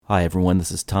Hi everyone,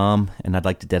 this is Tom, and I'd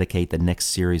like to dedicate the next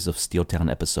series of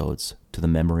Steeltown episodes to the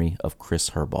memory of Chris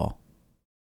Herbaugh.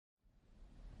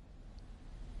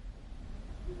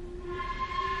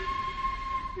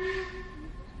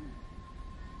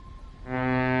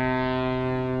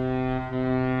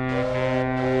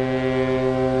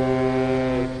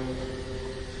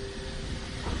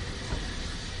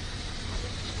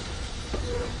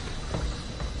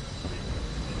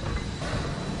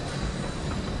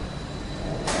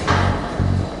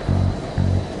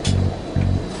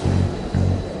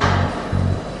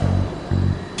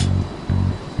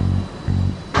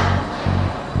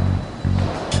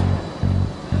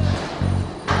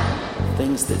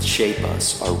 Things that shape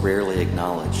us are rarely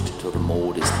acknowledged till the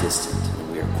mold is distant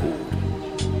and we are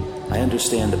cooled. I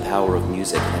understand the power of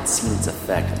music and had seen its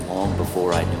effect long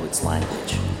before I knew its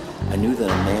language. I knew that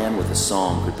a man with a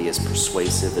song could be as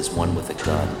persuasive as one with a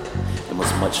gun, and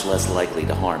was much less likely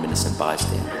to harm innocent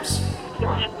bystanders.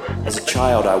 As a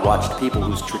child, I watched people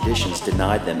whose traditions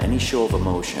denied them any show of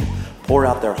emotion pour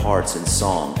out their hearts in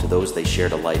song to those they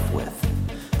shared a life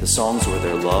with. The songs were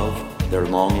their love, their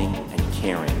longing, and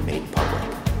caring made public.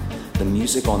 The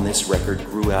music on this record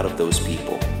grew out of those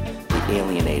people, the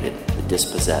alienated, the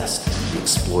dispossessed, the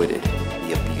exploited,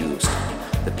 the abused,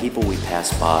 the people we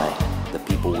pass by, the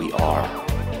people we are.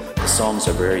 The songs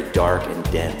are very dark and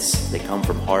dense. They come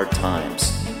from hard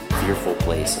times, fearful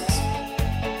places.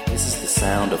 This is the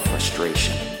sound of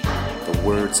frustration, the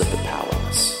words of the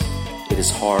powerless. It is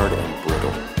hard and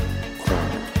brittle,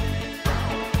 cornered.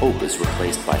 Hope is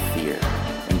replaced by fear,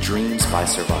 and dreams by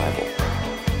survival.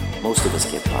 Most of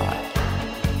us get by.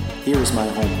 Here is my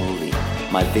home movie,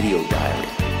 my video diary,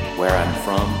 where I'm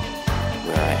from,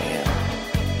 where I am.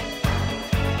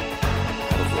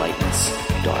 Out of lightness,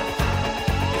 dark,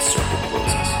 the circle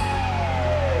closes.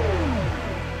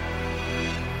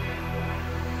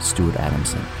 Stuart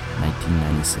Adamson,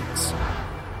 1996.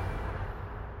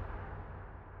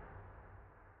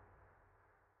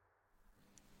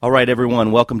 All right,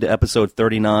 everyone, welcome to episode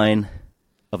 39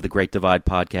 of the Great Divide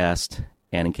podcast.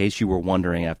 And in case you were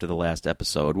wondering after the last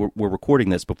episode, we're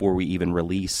recording this before we even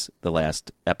release the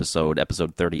last episode,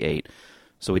 episode 38,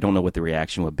 so we don't know what the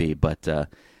reaction would be. But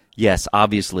yes,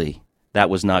 obviously, that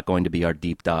was not going to be our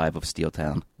deep dive of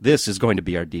Steeltown. This is going to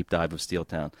be our deep dive of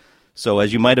Steeltown. So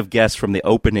as you might have guessed from the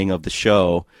opening of the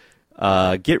show,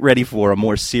 get ready for a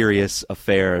more serious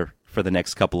affair for the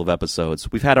next couple of episodes.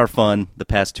 We've had our fun the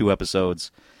past two episodes.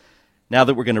 Now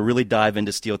that we're going to really dive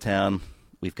into Steeltown,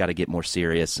 we've got to get more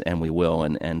serious, and we will.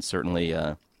 And certainly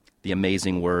the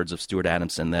amazing words of Stuart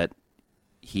Adamson that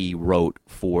he wrote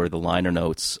for the liner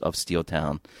notes of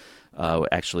Steeltown,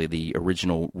 actually the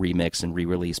original remix and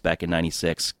re-release back in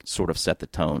 96, sort of set the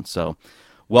tone. So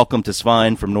welcome to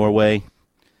Svein from Norway,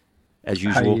 as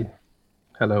usual. Hi.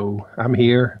 Hello, I'm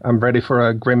here. I'm ready for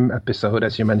a grim episode,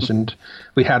 as you mentioned.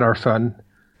 We had our fun.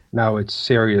 Now it's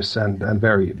serious and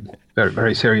very, very,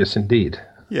 very serious indeed.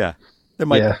 Yeah.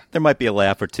 There might be a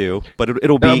laugh or two, but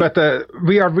it'll be... No, but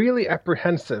we are really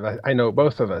apprehensive, I know,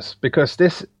 both of us, because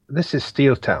this is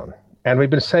Steeltown, and we've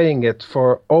been saying it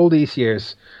for all these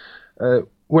years. We'll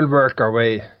work our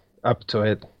way up to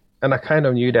it, and I kind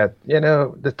of knew that,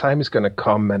 the time is going to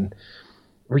come, and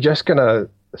we're just going to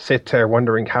sit there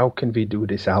wondering, how can we do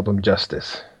this album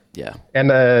justice? Yeah.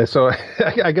 And so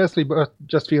I guess we both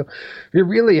just feel we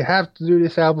really have to do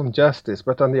this album justice.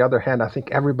 But on the other hand, I think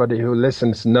everybody who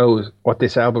listens knows what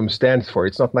this album stands for.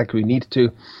 It's not like we need to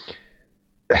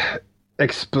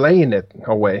explain it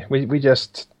away. We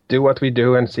just do what we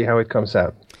do and see how it comes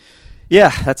out.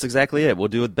 Yeah, that's exactly it. We'll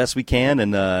do it best we can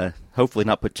and hopefully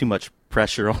not put too much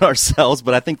pressure on ourselves.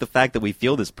 But I think the fact that we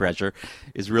feel this pressure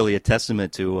is really a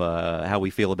testament to how we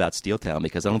feel about Steeltown,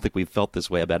 because I don't think we've felt this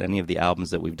way about any of the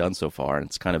albums that we've done so far. And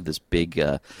it's kind of this big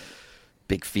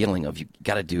feeling of you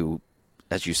got to do,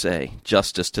 as you say,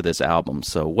 justice to this album.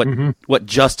 So what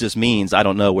justice means, I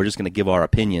don't know. We're just going to give our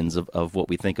opinions of what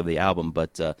we think of the album.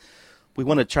 But we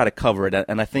want to try to cover it.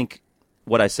 And I think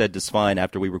what I said to Svein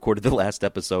after we recorded the last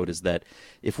episode is that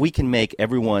if we can make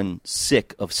everyone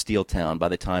sick of Steeltown by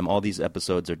the time all these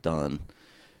episodes are done,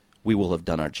 we will have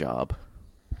done our job.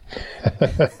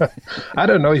 I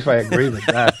don't know if I agree with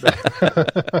that.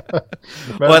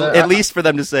 But, well, at least for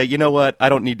them to say, you know what, I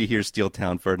don't need to hear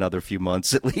Steeltown for another few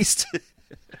months at least.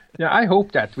 Yeah, I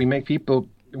hope that we make people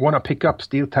want to pick up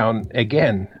Steeltown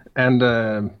again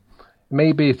and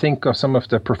maybe think of some of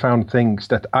the profound things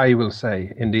that I will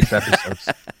say in these episodes.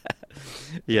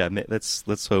 Yeah,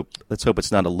 let's hope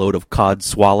it's not a load of cod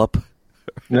swallop.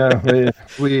 No,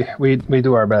 we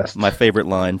do our best. My favorite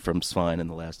line from Svein in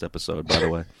the last episode, by the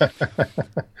way.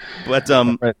 But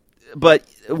right. But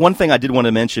one thing I did want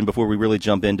to mention before we really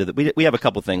jump into we have a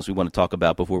couple things we want to talk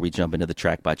about before we jump into the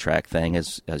track-by-track thing,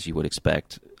 as you would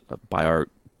expect by our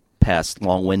past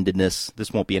long-windedness.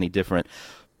 This won't be any different.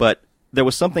 But there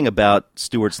was something about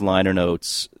Stewart's liner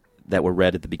notes that were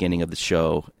read at the beginning of the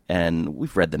show, and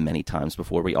we've read them many times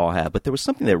before, we all have, but there was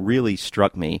something that really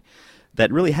struck me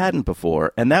that really hadn't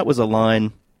before, and that was a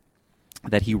line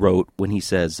that he wrote when he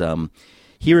says,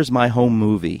 "Here is my home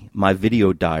movie, my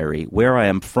video diary, where I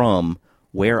am from,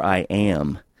 where I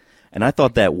am." And I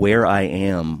thought that "where I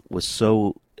am" was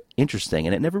so interesting,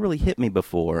 and it never really hit me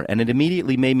before, and it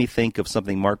immediately made me think of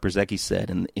something Mark Brzezicki said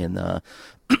in the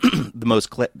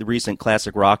the recent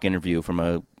classic rock interview from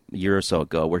a year or so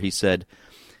ago, where he said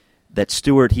that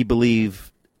Stewart, he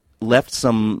believed, left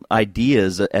some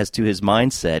ideas as to his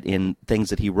mindset in things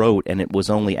that he wrote, and it was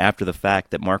only after the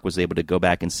fact that Mark was able to go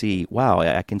back and see, wow,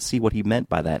 I can see what he meant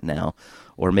by that now.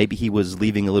 Or maybe he was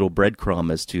leaving a little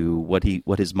breadcrumb as to what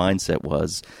his mindset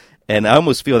was. And I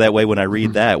almost feel that way when I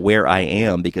read that, "Where I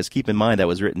Am," because keep in mind that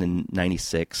was written in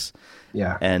 96.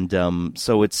 Yeah. And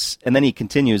so and then he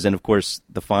continues, and of course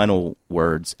the final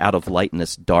words, "Out of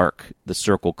lightness dark, the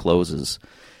circle closes."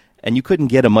 And you couldn't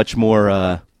get a much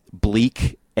more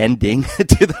bleak ending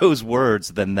to those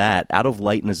words than that, "Out of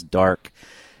lightness dark."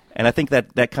 And I think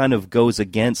that kind of goes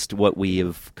against what we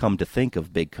have come to think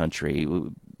of Big Country.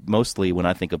 Mostly when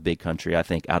I think of Big Country, I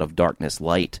think out of darkness,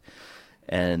 light.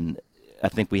 And I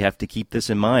think we have to keep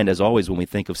this in mind, as always, when we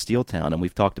think of Steeltown, and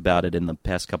we've talked about it in the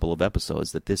past couple of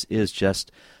episodes, that this is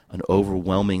just an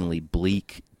overwhelmingly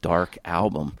bleak, dark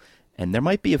album. And there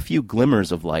might be a few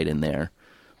glimmers of light in there,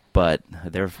 but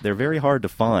they're very hard to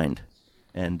find.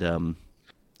 And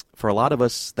for a lot of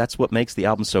us, that's what makes the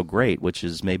album so great, which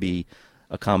is maybe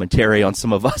a commentary on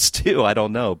some of us, too. I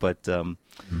don't know, but I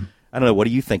don't know. What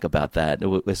do you think about that,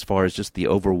 as far as just the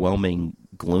overwhelming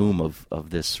gloom of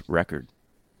this record?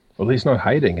 Well, he's not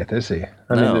hiding it, is he?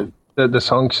 I No. mean, the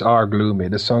songs are gloomy.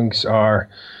 The songs are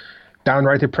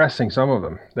downright depressing, some of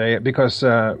them. Because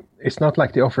it's not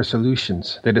like they offer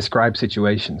solutions. They describe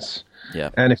situations. Yeah.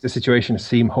 And if the situations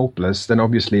seem hopeless, then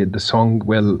obviously the song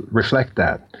will reflect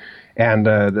that. And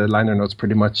the liner notes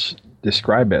pretty much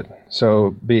describe it.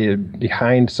 So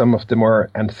behind some of the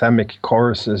more anthemic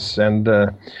choruses and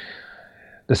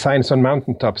the signs on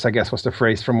mountaintops, I guess, was the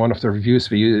phrase from one of the reviews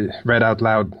we read out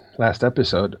loud last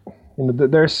episode.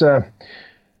 There's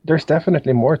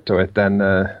definitely more to it than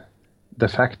the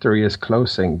factory is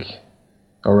closing,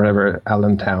 or whatever,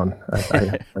 Allentown.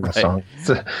 I the song.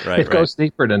 It goes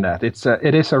deeper than that.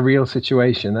 It is a real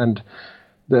situation, and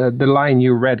the line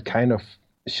you read kind of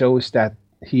shows that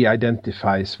he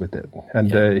identifies with it,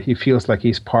 and he feels like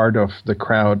he's part of the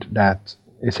crowd that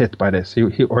is hit by this.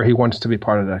 He wants to be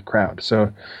part of that crowd.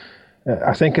 So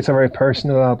I think it's a very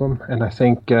personal album, and I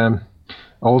think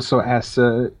also as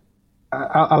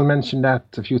I'll mention that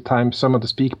a few times. Some of the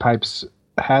speak pipes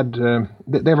had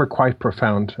they were quite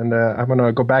profound, and I'm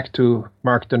gonna go back to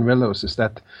Mark Dunwillows. Is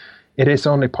that it is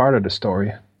only part of the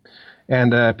story,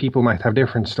 and people might have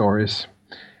different stories,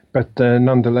 but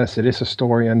nonetheless, it is a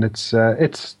story, and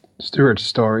it's Stewart's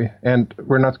story, and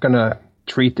we're not gonna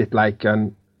treat it like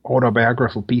an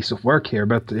autobiographical piece of work here,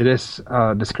 but it is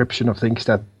a description of things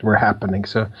that were happening.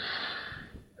 So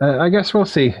I guess we'll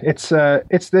see. It's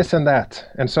this and that,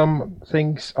 and some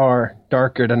things are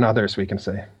darker than others, we can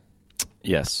say.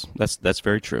 Yes, that's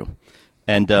very true.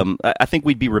 And I think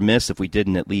we'd be remiss if we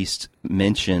didn't at least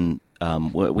mention,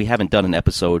 we haven't done an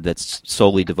episode that's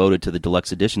solely devoted to the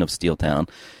deluxe edition of Steeltown.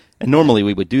 And normally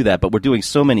we would do that, but we're doing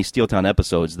so many Steeltown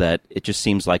episodes that it just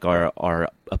seems like our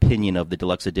opinion of the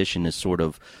deluxe edition is sort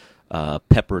of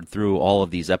peppered through all of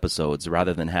these episodes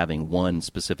rather than having one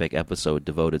specific episode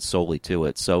devoted solely to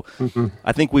it. So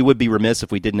I think we would be remiss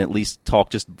if we didn't at least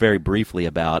talk just very briefly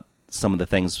about some of the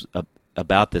things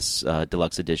about this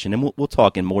deluxe edition. And we'll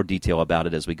talk in more detail about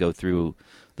it as we go through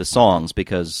the songs,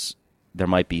 because there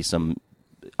might be some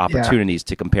opportunities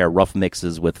to compare rough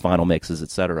mixes with final mixes,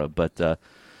 etc. But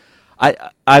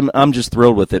I'm just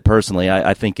thrilled with it personally.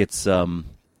 I think it's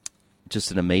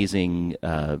just an amazing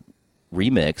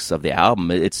remix of the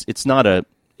album. It's not a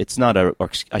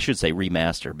or I should say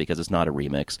remaster, because it's not a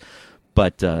remix,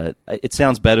 but it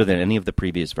sounds better than any of the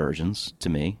previous versions to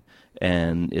me,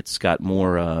 and it's got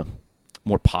more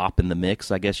pop in the mix,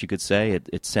 I guess you could say.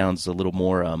 It sounds a little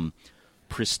more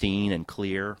pristine and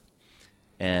clear,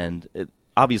 and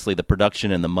obviously the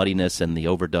production and the muddiness and the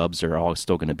overdubs are all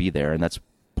still going to be there, and that's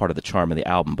part of the charm of the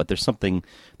album, but there's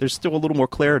still a little more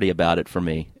clarity about it for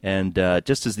me. And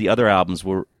just as the other albums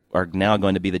are now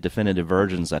going to be the definitive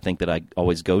versions, I think, that I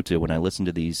always go to when I listen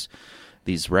to these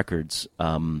these records.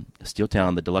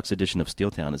 Steeltown, the deluxe edition of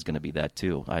Steeltown is going to be that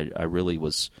too. I really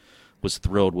was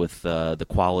thrilled with the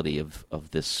quality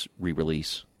of this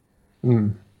re-release.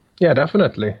 Yeah,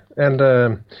 definitely.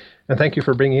 And thank you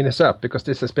for bringing this up, because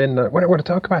this has been, when I want to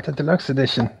talk about the deluxe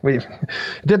edition, it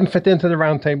didn't fit into the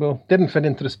roundtable, didn't fit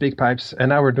into the speak pipes, and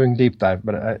now we're doing deep dive.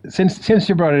 But since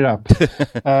you brought it up,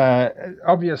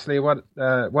 obviously what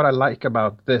I like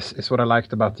about this is what I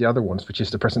liked about the other ones, which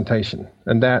is the presentation.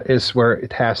 And that is where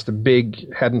it has the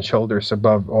big head and shoulders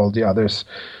above all the others,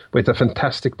 with a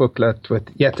fantastic booklet, with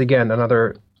yet again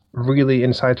another really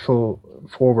insightful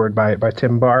foreword by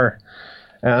Tim Barr.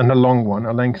 And a long one,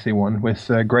 a lengthy one,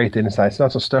 with great insights.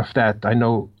 Lots of stuff that I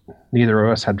know neither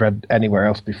of us had read anywhere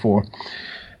else before.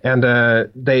 And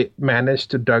they managed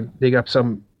to dig up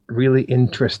some really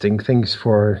interesting things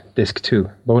for Disc 2,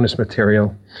 bonus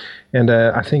material. And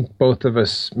I think both of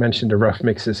us mentioned the rough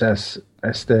mixes as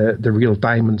the real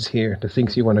diamonds here, the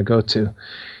things you want to go to.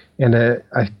 And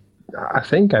I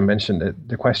think I mentioned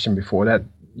the question before, that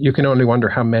you can only wonder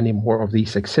how many more of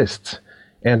these exist.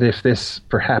 And if this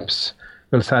perhaps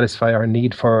will satisfy our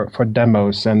need for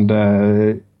demos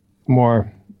and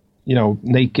more,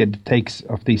 naked takes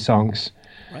of these songs.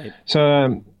 Right.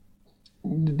 So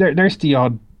there's the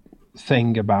odd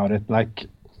thing about it. Like,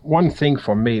 one thing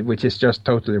for me, which is just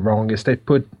totally wrong, is they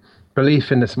put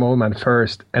Belief in the Small Man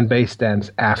first and Bass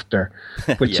Dance after,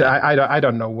 which Yeah. I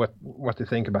don't know what to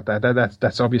think about that.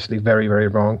 That's obviously very, very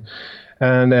wrong.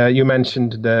 And you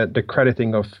mentioned the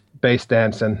crediting of Bass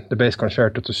Dance and the Bass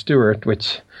Concerto to Stewart,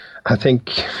 which I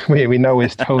think we know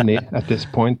is Tony at this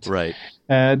point. Right.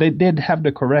 They did have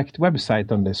the correct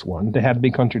website on this one. They had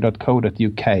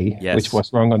bigcountry.co.uk, Yes. which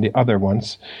was wrong on the other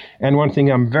ones. And one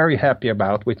thing I'm very happy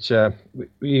about, which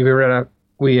we read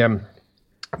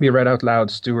out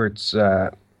loud Stewart's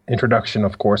introduction,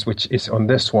 of course, which is on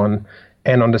this one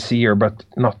and on the Seer, but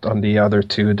not on the other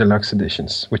two deluxe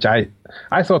editions, which I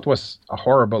thought was a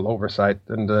horrible oversight.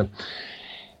 And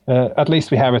at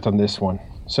least we have it on this one.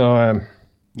 So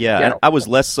yeah, I was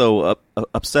less so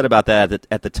upset about that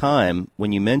at the time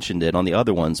when you mentioned it on the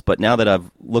other ones, but now that I've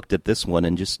looked at this one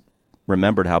and just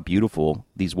remembered how beautiful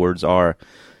these words are,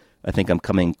 I think I'm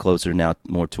coming closer now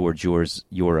more towards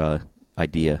your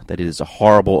idea that it is a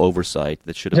horrible oversight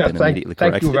that should have been immediately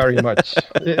corrected. Thank you very much.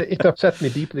 It upset me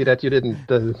deeply that you didn't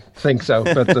think so,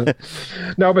 but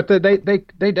no, but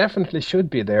they definitely should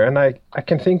be there, and I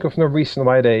can think of no reason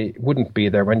why they wouldn't be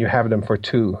there when you have them for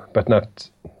two, but not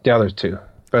the other two.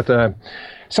 But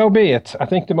so be it. I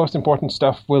think the most important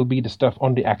stuff will be the stuff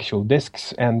on the actual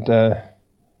discs, and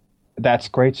that's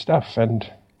great stuff. And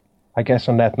I guess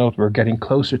on that note, we're getting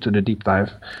closer to the deep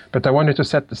dive. But I wanted to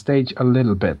set the stage a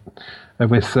little bit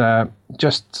with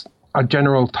just a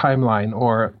general timeline,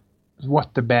 or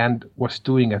what the band was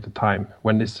doing at the time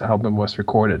when this album was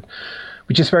recorded,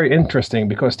 which is very interesting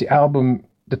because the album,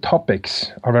 the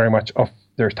topics are very much of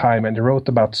their time, and they wrote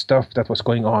about stuff that was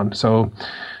going on. So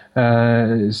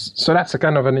that's a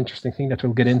kind of an interesting thing that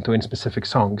we'll get into in specific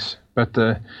songs. But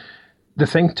the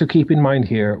thing to keep in mind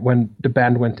here when the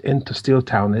band went into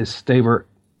Steeltown is they were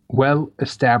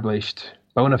well-established,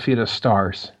 bona fide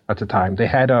stars at the time. They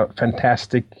had a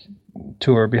fantastic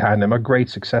tour behind them, a great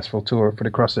successful tour for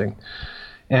The Crossing.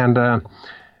 And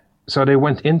so they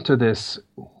went into this,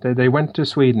 they went to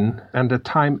Sweden, and the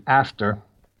time after,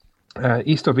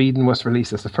 East of Eden was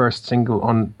released as the first single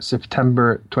on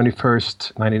September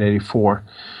 21st, 1984.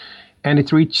 And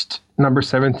it reached number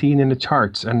 17 in the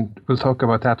charts, and we'll talk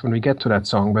about that when we get to that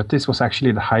song. But this was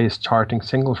actually the highest charting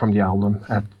single from the album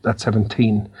at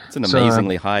 17. It's an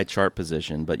amazingly high chart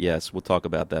position, but yes, we'll talk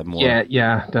about that more.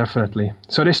 Yeah, definitely.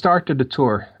 So they started the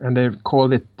tour, and they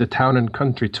called it the Town and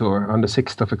Country Tour on the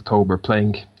 6th of October,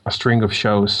 playing a string of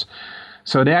shows.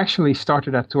 So they actually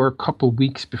started that tour a couple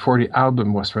weeks before the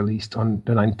album was released on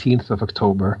the 19th of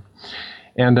October.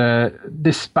 And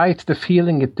despite the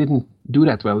feeling it didn't do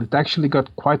that well, it actually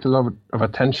got quite a lot of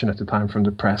attention at the time from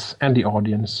the press and the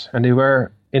audience. And they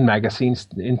were in magazines,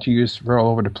 the interviews were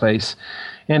all over the place.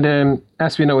 And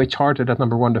as we know, it charted at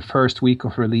number 1 the first week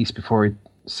of release before it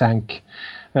sank.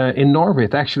 In Norway,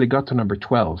 it actually got to number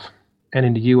 12. And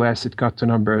in the US, it got to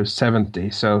number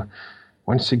 70. So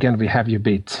once again, we have you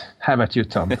beat. How about you,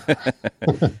 Tom?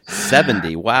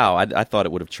 70, wow. I thought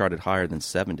it would have charted higher than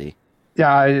 70.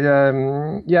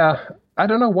 Yeah, I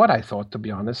don't know what I thought, to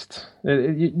be honest.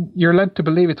 You're led to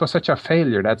believe it was such a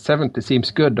failure that 70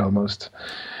 seems good almost.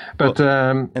 But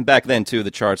and back then, too,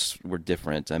 the charts were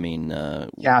different. I mean...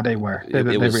 yeah, they were. They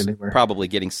really were. Probably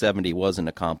getting 70 was an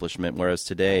accomplishment, whereas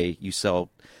today you sell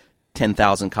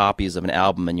 10,000 copies of an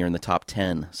album and you're in the top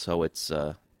 10. So it's,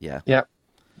 yeah. Yeah.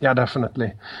 Yeah,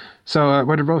 definitely. So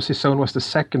Where the Rose is Sown was the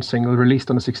second single released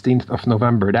on the 16th of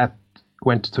November. That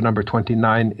went to number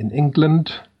 29 in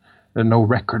England. No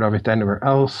record of it anywhere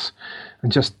else.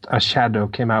 And Just a Shadow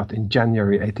came out in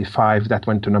January 85. That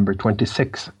went to number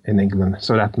 26 in England.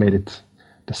 So that made it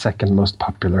the second most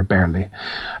popular, barely.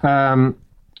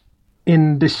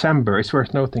 In December, it's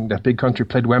worth noting that Big Country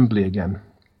played Wembley again.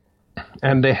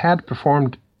 And they had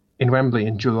performed in Wembley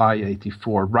in July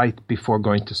 84, right before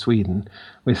going to Sweden,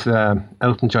 with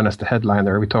Elton John as the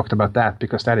headliner. We talked about that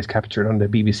because that is captured on the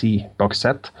BBC box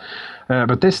set.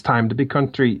 But this time, the Big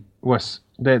Country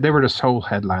they were the sole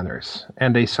headliners,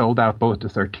 and they sold out both the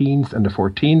 13th and the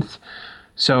 14th.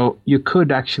 So you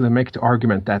could actually make the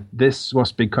argument that this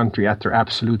was Big Country at their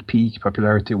absolute peak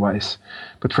popularity-wise.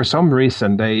 But for some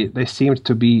reason, they seemed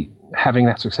to be having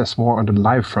that success more on the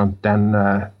live front than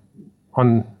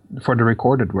for the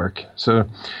recorded work. So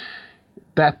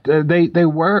that they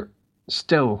were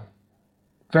still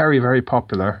very, very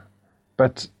popular,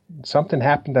 but something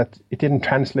happened that it didn't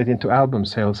translate into album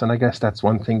sales, and I guess that's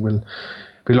one thing we'll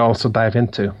also dive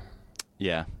into.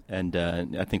 Yeah, and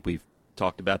I think we've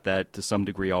talked about that to some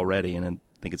degree already, and I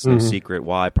think it's no secret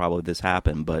why probably this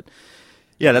happened. But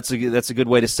yeah, that's a good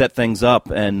way to set things up.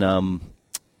 And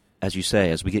as you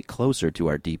say, as we get closer to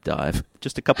our deep dive,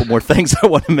 just a couple more things I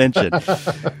want to mention.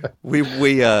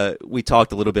 We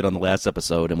talked a little bit on the last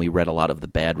episode, and we read a lot of the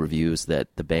bad reviews that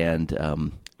the band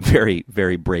very,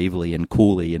 very bravely and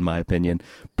coolly, in my opinion,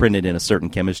 printed in A Certain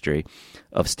Chemistry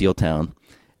of Steeltown.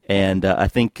 And I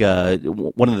think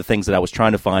one of the things that I was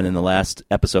trying to find in the last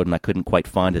episode, and I couldn't quite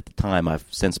find at the time, I've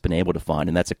since been able to find,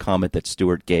 and that's a comment that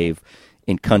Stewart gave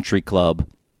in Country Club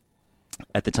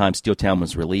at the time Steeltown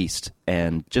was released,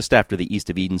 and just after the East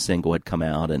of Eden single had come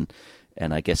out, and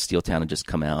I guess Steeltown had just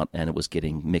come out, and it was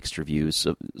getting mixed reviews,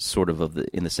 so sort of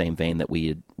in the same vein that we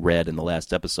had read in the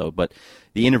last episode. But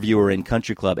the interviewer in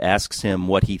Country Club asks him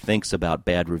what he thinks about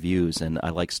bad reviews, and I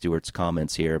like Stewart's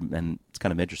comments here, and it's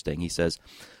kind of interesting. He says,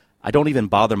 "I don't even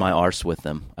bother my arse with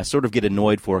them. I sort of get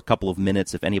annoyed for a couple of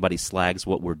minutes if anybody slags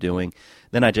what we're doing.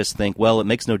 Then I just think, well, it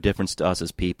makes no difference to us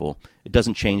as people. It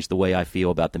doesn't change the way I feel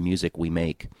about the music we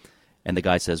make." And the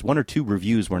guy says, "1 or 2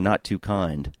 reviews were not too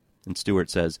kind." And Stewart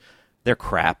says, "They're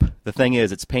crap. The thing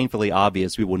is, it's painfully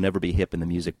obvious we will never be hip in the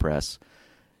music press."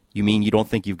 "You mean you don't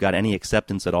think you've got any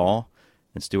acceptance at all?"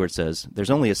 And Stewart says,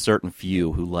 "There's only a certain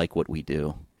few who like what we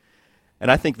do." And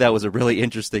I think that was a really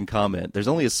interesting comment. There's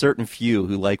only a certain few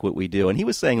who like what we do. And he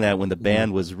was saying that when the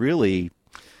band was really,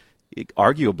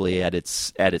 arguably, at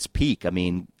its peak. I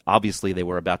mean, obviously they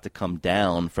were about to come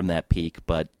down from that peak,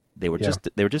 but they were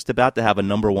just about to have a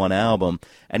 #1 album.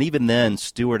 And even then,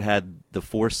 Stewart had the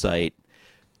foresight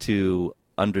to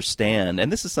understand,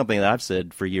 and this is something that I've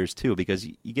said for years too, because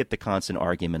you get the constant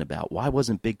argument about why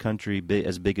wasn't Big Country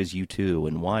as big as U2,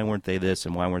 and why weren't they this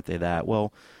and why weren't they that?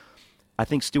 Well, I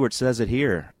think Stewart says it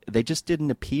here. They just didn't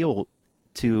appeal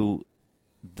to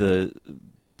the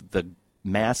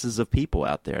masses of people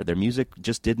out there. Their music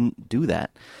just didn't do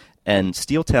that. And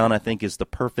Steeltown, I think, is the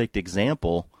perfect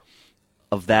example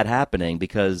of that happening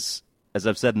because, as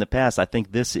I've said in the past, I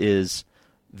think this is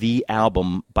the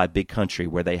album by Big Country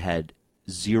where they had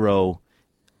zero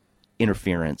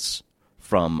interference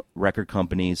from record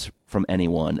companies, from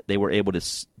anyone. They were able to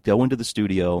go into the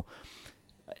studio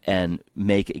and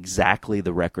make exactly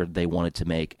the record they wanted to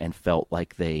make and felt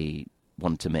like they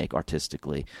wanted to make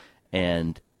artistically.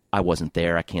 And I wasn't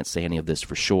there. I can't say any of this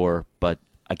for sure, but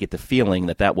I get the feeling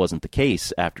that that wasn't the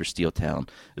case after Steeltown,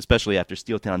 especially after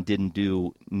Steeltown didn't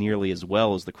do nearly as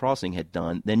well as The Crossing had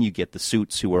done. Then you get the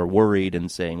suits who are worried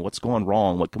and saying, what's going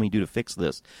wrong? What can we do to fix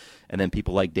this? And then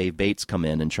people like Dave Bates come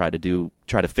in and try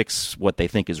to fix what they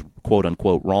think is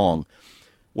quote-unquote wrong.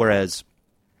 Whereas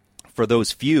for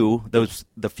those few,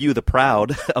 the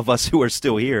proud of us who are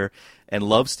still here and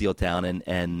love Steeltown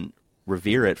and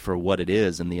revere it for what it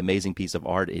is and the amazing piece of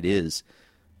art it is,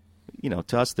 you know,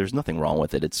 to us, there's nothing wrong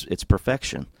with it. It's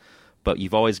perfection. But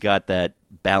you've always got that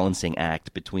balancing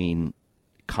act between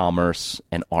commerce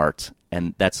and art.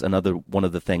 And that's another one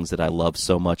of the things that I love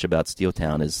so much about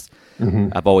Steeltown is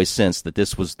I've always sensed that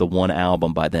this was the one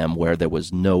album by them where there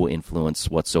was no influence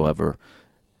whatsoever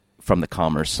from the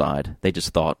commerce side. They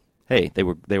just thought, hey, they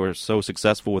were so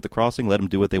successful with The Crossing, let them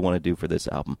do what they want to do for this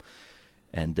album.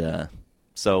 And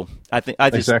so I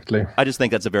just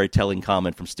think that's a very telling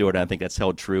comment from Stewart. And I think that's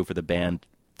held true for the band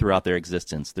throughout their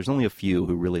existence. There's only a few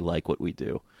who really like what we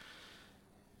do.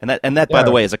 And that, by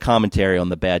the way, is a commentary on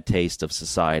the bad taste of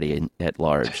society at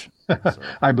large. So.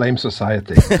 I blame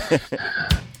society.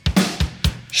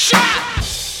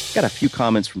 Got a few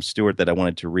comments from Stewart that I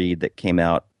wanted to read that came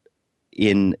out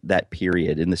in that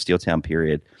period, in the Steeltown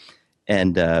period.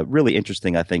 and really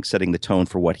interesting, I think, setting the tone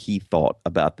for what he thought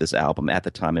about this album at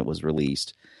the time it was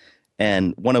released.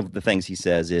 And one of the things he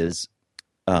says is,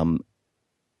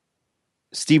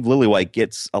 Steve Lillywhite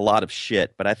gets a lot of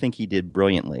shit, but I think he did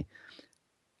brilliantly.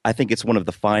 I think it's one of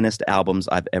the finest albums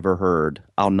I've ever heard.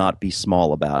 I'll not be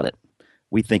small about it.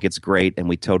 We think it's great, and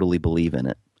we totally believe in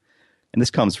it. And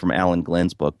this comes from Alan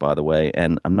Glenn's book, by the way,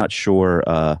 and I'm not sure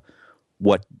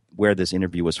where this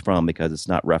interview was from because it's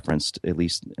not referenced, at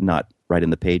least not right in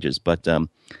the pages. But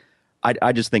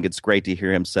I just think it's great to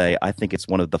hear him say, I think it's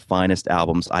one of the finest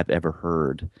albums I've ever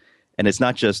heard. And it's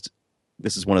not just,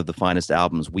 this is one of the finest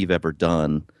albums we've ever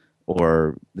done,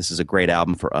 or this is a great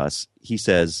album for us. He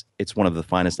says, it's one of the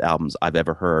finest albums I've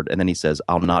ever heard. And then he says,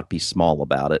 I'll not be small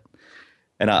about it.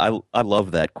 And I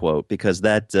love that quote because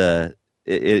that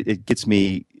it gets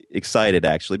me excited,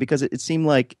 actually, because it seemed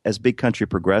like as Big Country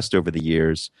progressed over the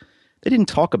years, they didn't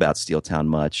talk about Steeltown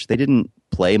much. They didn't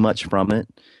play much from it,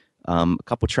 a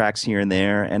couple tracks here and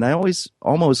there. And I always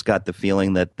almost got the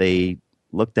feeling that they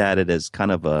looked at it as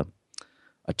kind of a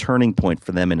turning point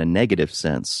for them in a negative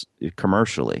sense,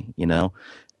 commercially, you know?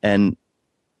 And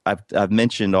I've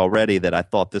mentioned already that I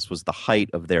thought this was the height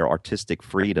of their artistic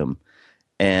freedom.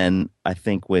 And I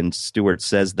think when Stewart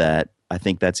says that, I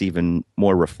think that's even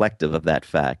more reflective of that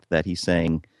fact, that he's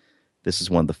saying this is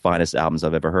one of the finest albums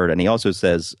I've ever heard. And he also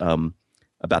says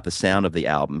about the sound of the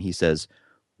album, he says,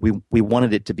 we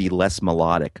wanted it to be less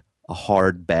melodic, a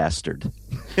hard bastard.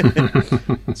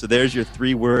 So there's your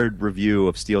 3-word review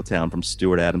of Steeltown from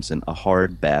Stuart Adamson, a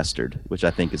hard bastard, which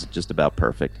I think is just about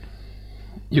perfect.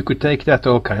 You could take that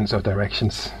all kinds of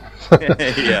directions.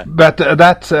 Yeah. But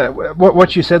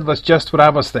what you said was just what I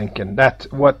was thinking. That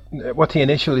what he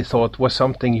initially thought was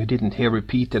something you didn't hear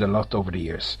repeated a lot over the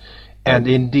years. And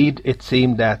indeed, it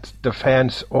seemed that the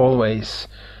fans always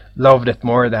loved it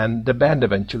more than the band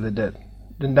eventually did.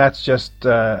 And that's just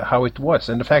how it was.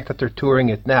 And the fact that they're touring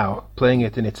it now, playing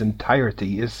it in its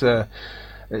entirety, is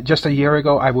just a year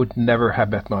ago, I would never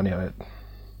have bet money on it.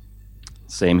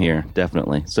 Same here,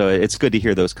 definitely. So it's good to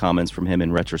hear those comments from him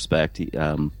in retrospect.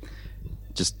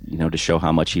 Just, you know, to show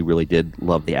how much he really did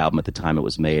love the album at the time it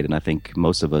was made. And I think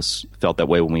most of us felt that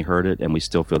way when we heard it, and we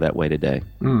still feel that way today.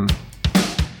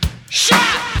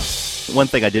 One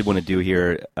thing I did want to do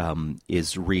here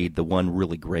is read the one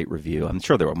really great review. I'm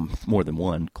sure there were more than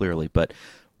one, clearly, but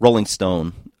Rolling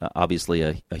Stone, obviously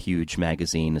a huge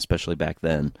magazine, especially back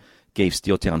then, gave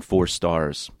Steeltown 4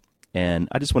 stars. And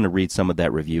I just want to read some of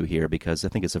that review here because I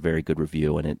think it's a very good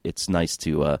review, and it's nice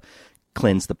to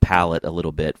cleanse the palate a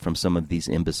little bit from some of these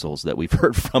imbeciles that we've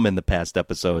heard from in the past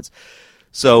episodes.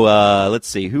 So let's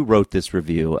see, who wrote this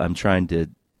review? I'm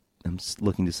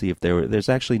looking to see if there's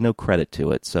actually no credit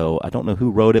to it. So I don't know who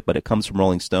wrote it, but it comes from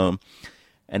Rolling Stone,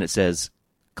 and it says,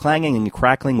 clanging and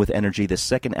crackling with energy, the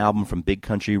second album from Big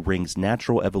Country rings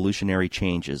natural evolutionary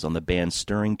changes on the band's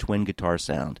stirring twin guitar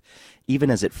sound, even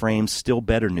as it frames still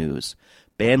better news.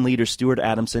 Band leader Stuart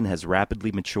Adamson has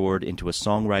rapidly matured into a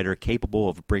songwriter capable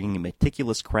of bringing a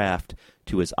meticulous craft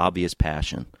to his obvious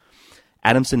passion.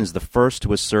 Adamson is the first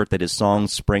to assert that his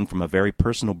songs spring from a very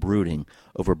personal brooding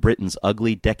over Britain's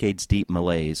ugly, decades-deep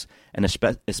malaise, and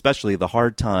especially the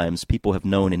hard times people have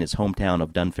known in his hometown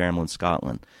of Dunfermline,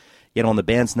 Scotland. Yet on the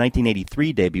band's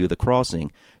 1983 debut, The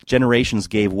Crossing, generations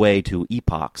gave way to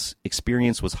epochs.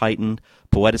 Experience was heightened,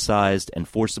 poeticized, and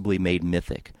forcibly made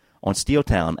mythic. On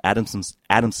Steeltown,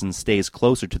 Adamson stays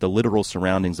closer to the literal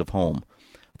surroundings of home.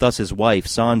 Thus his wife,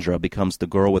 Sandra, becomes the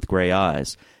girl with gray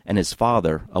eyes, and his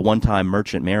father, a one-time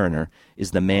merchant mariner,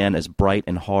 is the man as bright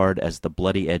and hard as the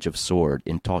bloody edge of sword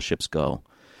in Tall Ships Go.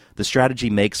 The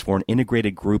strategy makes for an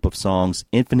integrated group of songs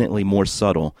infinitely more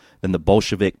subtle than the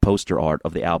Bolshevik poster art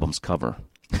of the album's cover.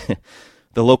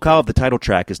 The locale of the title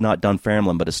track is not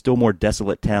Dunfermline, but a still more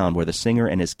desolate town where the singer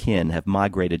and his kin have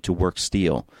migrated to work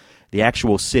steel. The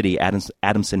actual city,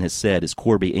 Adamson has said, is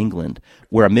Corby, England,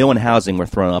 where a mill and housing were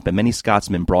thrown up and many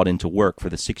Scotsmen brought into work for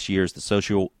the 6 years the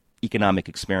socio-economic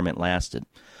experiment lasted.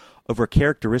 Over a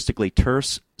characteristically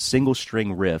terse,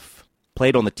 single-string riff,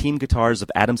 played on the team guitars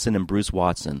of Adamson and Bruce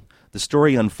Watson, the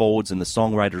story unfolds in the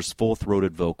songwriter's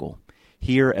full-throated vocal.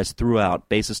 Here, as throughout,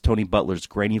 bassist Tony Butler's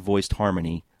grainy-voiced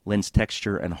harmony lends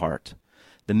texture and heart.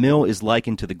 The mill is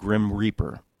likened to the Grim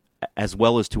Reaper, as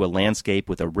well as to a landscape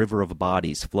with a river of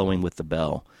bodies flowing with the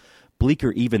bell.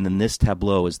 Bleaker even than this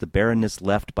tableau is the barrenness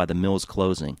left by the mill's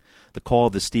closing. The call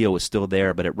of the steel is still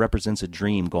there, but it represents a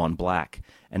dream gone black,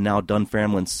 and now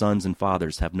Dunfermline's sons and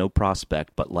fathers have no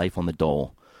prospect but life on the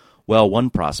dole. Well, one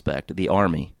prospect, the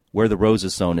army, Where the Rose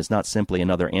is Sown is not simply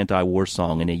another anti-war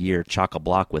song in a year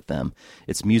chock-a-block with them.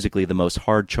 It's musically the most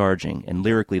hard-charging and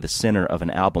lyrically the center of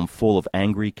an album full of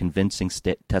angry, convincing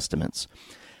testaments.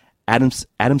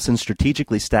 Adamson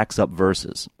strategically stacks up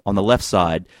verses. On the left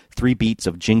side, 3 beats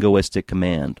of jingoistic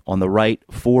command. On the right,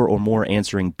 4 or more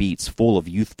answering beats full of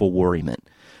youthful worriment.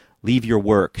 Leave your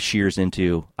work shears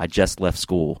into I just left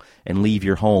school, and leave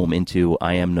your home into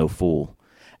I am no fool.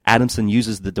 Adamson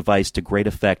uses the device to great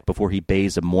effect before he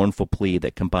bays a mournful plea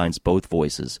that combines both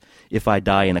voices. If I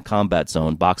die in a combat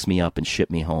zone, box me up and ship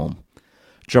me home.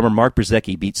 Drummer Mark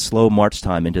Brzezicki beats slow march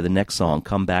time into the next song,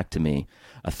 Come Back to Me,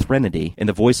 a threnody in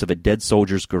the voice of a dead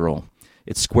soldier's girl.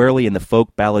 It's squarely in the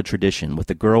folk ballad tradition, with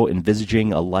the girl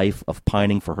envisaging a life of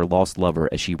pining for her lost lover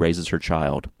as she raises her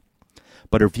child.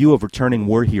 But her view of a returning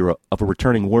war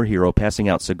hero passing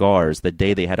out cigars the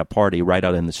day they had a party right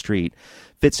out in the street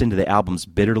fits into the album's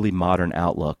bitterly modern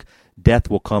outlook. Death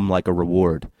will come like a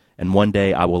reward, and one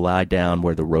day I will lie down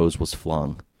where the rose was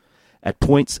flung. At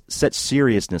points, such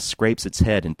seriousness scrapes its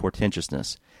head in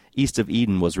portentousness. East of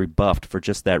Eden was rebuffed for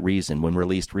just that reason when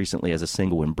released recently as a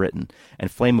single in Britain,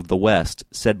 and Flame of the West,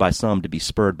 said by some to be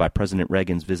spurred by President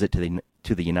Reagan's visit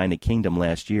to the United Kingdom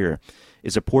last year,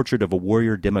 is a portrait of a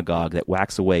warrior demagogue that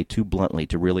whacks away too bluntly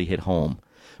to really hit home.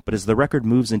 But as the record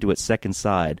moves into its second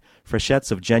side,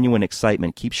 frechettes of genuine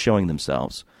excitement keep showing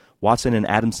themselves. Watson and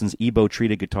Adamson's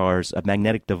EBO-treated guitars, a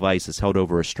magnetic device is held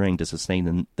over a string to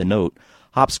sustain the note,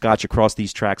 hopscotch across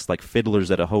these tracks like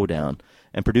fiddlers at a hoedown,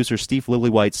 and producer Steve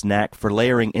Lillywhite's knack for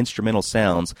layering instrumental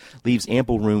sounds leaves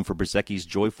ample room for Brzezicki's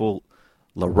joyful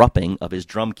larrupping of his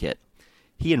drum kit.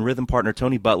 He and rhythm partner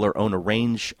Tony Butler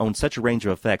own such a range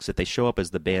of effects that they show up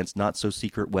as the band's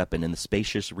not-so-secret weapon in the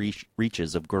spacious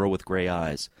reaches of Girl with Grey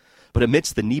Eyes. But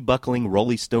amidst the knee-buckling,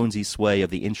 Rolling Stonesy sway of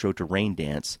the intro to Rain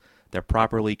Dance, they're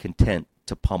properly content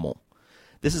to pummel.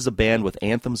 This is a band with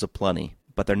anthems aplenty,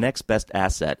 but their next best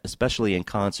asset, especially in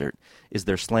concert, is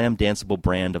their slam-danceable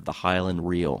brand of the Highland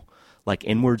Reel. Like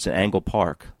Inwards and Angle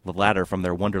Park, the latter from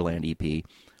their Wonderland EP,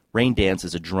 Rain Dance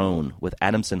is a drone, with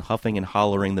Adamson huffing and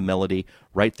hollering the melody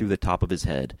right through the top of his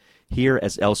head. Here,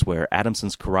 as elsewhere,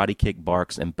 Adamson's karate kick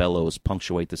barks and bellows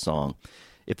punctuate the song.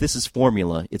 If this is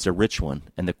formula, it's a rich one,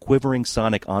 and the quivering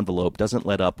sonic envelope doesn't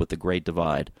let up with the Great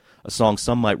Divide, a song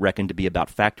some might reckon to be about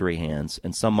factory hands,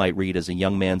 and some might read as a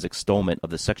young man's extolment of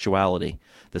the sexuality,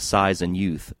 the size and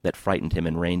youth that frightened him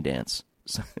in Rain Dance.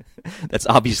 That's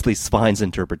obviously Svein's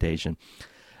interpretation.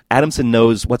 Adamson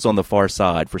knows what's on the far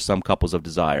side for some couples of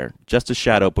desire. Just as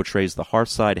Shadow portrays the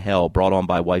hearthside hell brought on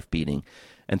by wife-beating,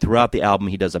 and throughout the album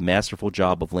he does a masterful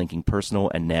job of linking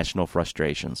personal and national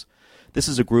frustrations. This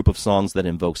is a group of songs that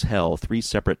invokes hell 3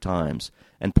 separate times,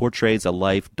 and portrays a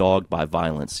life dogged by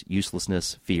violence,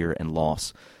 uselessness, fear, and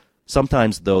loss.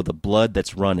 Sometimes, though, the blood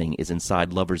that's running is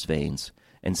inside lovers' veins,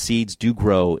 and seeds do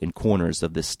grow in corners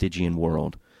of this Stygian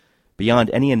world.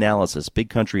 Beyond any analysis, Big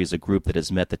Country is a group that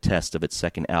has met the test of its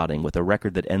second outing with a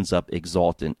record that ends up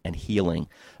exultant and healing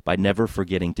by never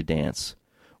forgetting to dance.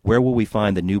 Where will we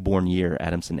find the newborn year,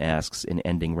 Adamson asks in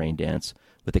ending Rain Dance,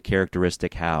 with a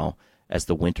characteristic howl as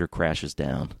the winter crashes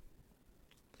down.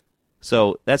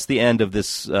 So that's the end of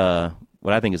this,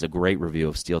 what I think is a great review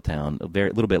of Steeltown. A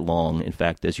little bit long. In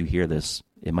fact, as you hear this,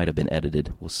 it might have been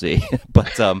edited. We'll see.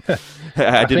 But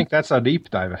I think that's a deep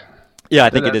dive. Yeah, I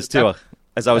think it is too.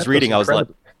 As I was reading, I was like,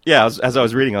 as I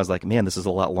was reading, I was like, man, this is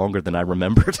a lot longer than I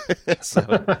remembered. So,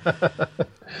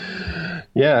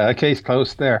 yeah, a case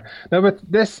closed there. No, but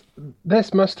this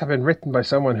must have been written by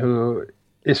someone who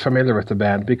is familiar with the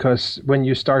band, because when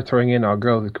you start throwing in Our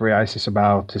Girl with Grey Eyes is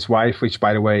about his wife, which,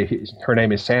 by the way, her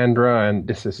name is Sandra, and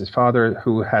this is his father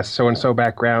who has so-and-so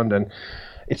background, and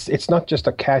it's not just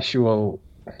a casual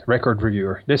record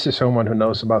reviewer. This is someone who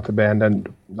knows about the band,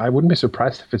 and I wouldn't be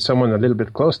surprised if it's someone a little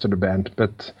bit close to the band,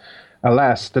 but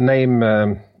alas, the name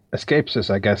escapes us,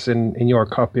 I guess, in your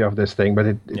copy of this thing, but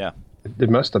it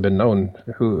must have been known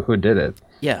who did it.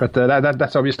 Yeah. But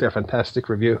that's obviously a fantastic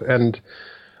review, and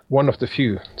one of the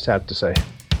few, sad to say.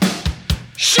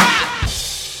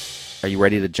 Are you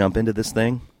ready to jump into this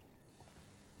thing?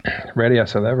 Ready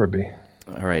as I'll ever be.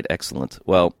 All right, excellent.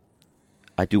 Well,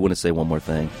 I do want to say one more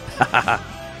thing.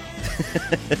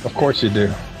 Of course you do.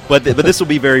 But this will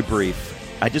be very brief.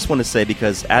 I just want to say,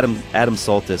 because Adam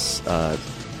Soltis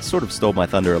sort of stole my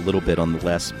thunder a little bit on the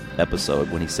last episode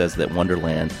when he says that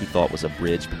Wonderland he thought was a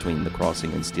bridge between The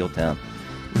Crossing and Steeltown.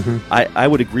 Mm-hmm. I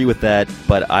would agree with that,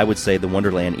 but I would say the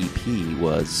Wonderland EP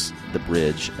was the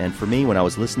bridge. And for me, when I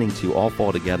was listening to All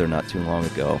Fall Together not too long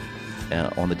ago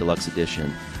on the deluxe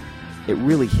edition, it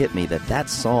really hit me that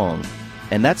song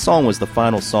And that song was the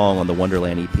final song on the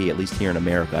Wonderland EP, at least here in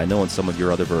America. I know in some of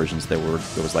your other versions there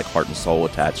was like Heart and Soul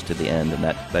attached to the end and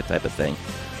that type of thing.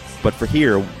 But for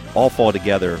here, All Fall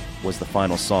Together was the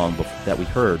final song that we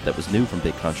heard that was new from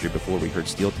Big Country before we heard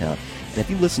Steeltown. And if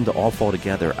you listen to All Fall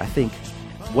Together, I think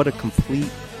what a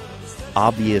complete,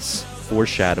 obvious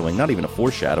foreshadowing, not even a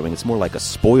foreshadowing, it's more like a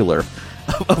spoiler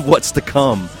of what's to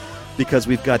come. Because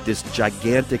we've got this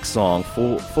gigantic song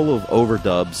full of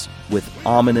overdubs with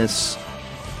ominous,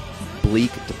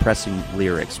 bleak, depressing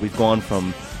lyrics. We've gone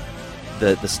from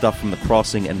the stuff from The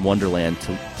Crossing and Wonderland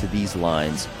to these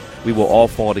lines. We will all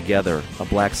fall together, a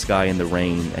black sky in the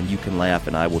rain, and you can laugh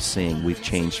and I will sing. We've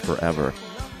changed forever.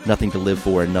 Nothing to live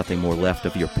for and nothing more left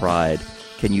of your pride.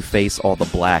 Can you face all the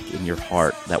black in your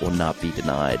heart that will not be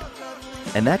denied?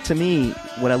 And that to me,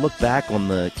 when I look back on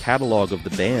the catalog of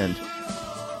the band,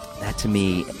 that to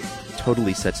me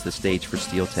totally sets the stage for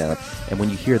Steeltown. And when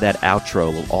you hear that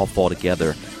outro, we'll all fall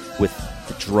together with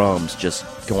the drums just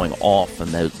going off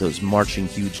and those marching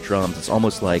huge drums, it's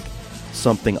almost like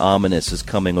something ominous is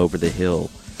coming over the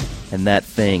hill. And that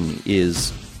thing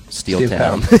is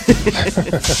Steeltown.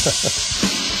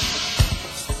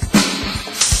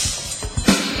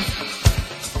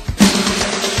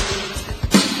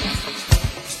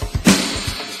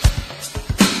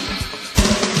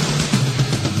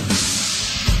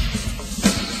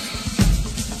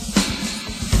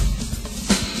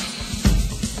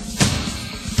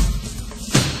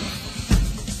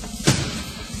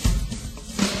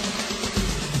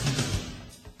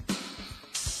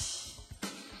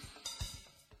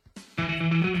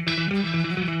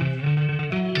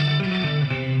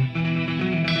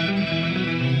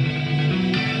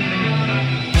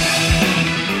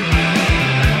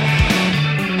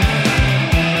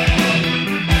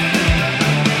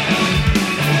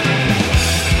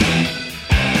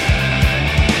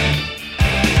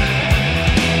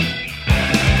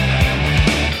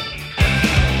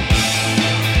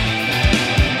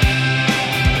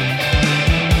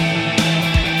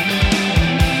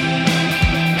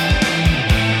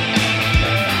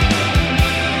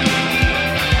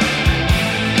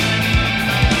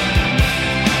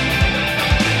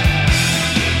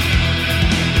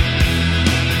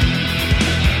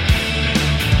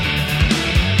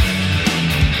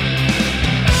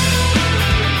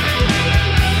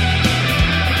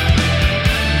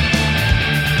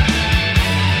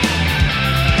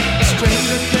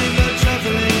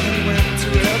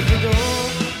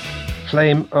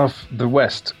 Flame of the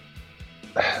West.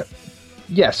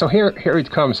 Yeah, so here it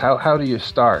comes. How do you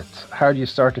start? How do you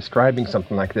start describing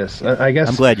something like this? I guess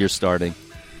I'm glad you're starting.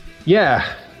 Yeah,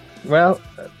 well,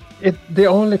 the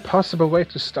only possible way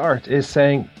to start is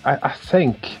saying I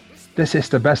think this is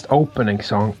the best opening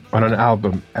song on an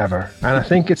album ever, and I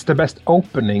think it's the best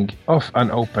opening of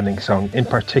an opening song in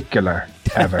particular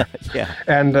ever. Yeah.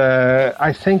 And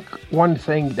I think one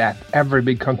thing that every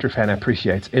big country fan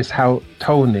appreciates is how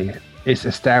Tony is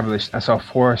established as a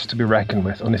force to be reckoned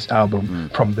with on this album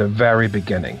from the very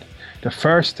beginning. The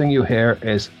first thing you hear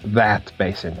is that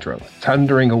bass intro,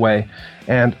 thundering away,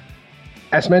 and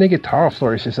as many guitar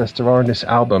flourishes as there are on this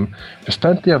album, there's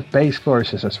plenty of bass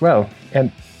flourishes as well.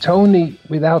 And Tony,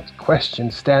 without question,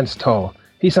 stands tall.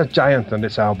 He's a giant on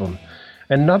this album.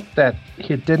 And not that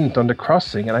he didn't on The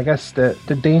Crossing, and I guess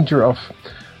the danger of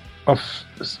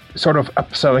sort of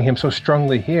upselling him so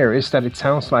strongly here is that it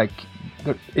sounds like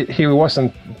he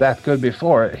wasn't that good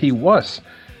before. He was,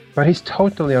 but he's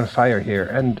totally on fire here,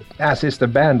 and as is the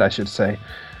band, I should say.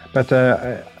 But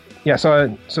yeah,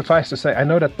 so suffice to say, I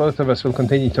know that both of us will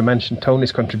continue to mention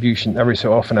Tony's contribution every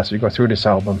so often as we go through this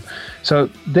album. So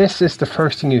this is the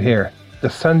first thing you hear, the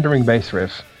thundering bass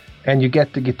riff, and you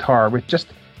get the guitar with just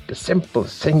the simple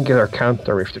singular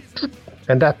counter riff,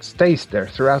 and that stays there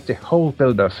throughout the whole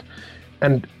build-up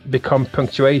and become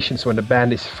punctuations when the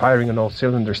band is firing on all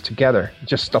cylinders together.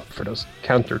 Just stop for those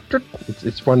counter.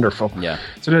 It's wonderful. Yeah.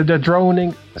 So the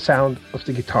droning sound of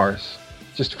the guitars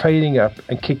just fading up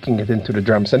and kicking it into the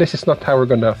drums. And this is not how we're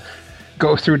going to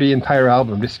go through the entire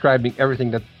album describing everything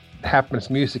that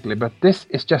happens musically, but this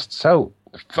is just so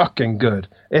fucking good.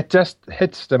 It just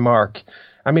hits the mark.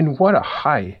 I mean, what a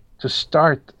high to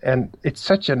start, and it's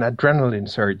such an adrenaline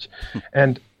surge.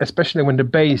 And especially when the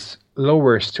bass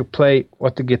lowers to play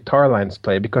what the guitar lines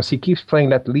play, because he keeps playing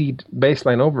that lead bass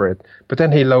line over it, but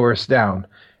then he lowers down.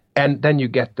 And then you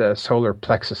get the solar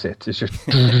plexus hits. It's just...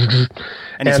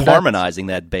 and he's harmonizing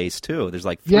that bass, too. There's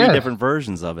like three different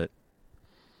versions of it.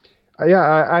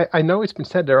 I know it's been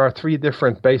said there are 3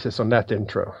 different bases on that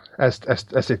intro as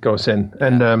it goes in,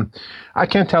 and I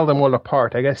can't tell them all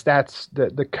apart. I guess that's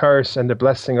the curse and the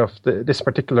blessing of this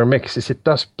particular mix is it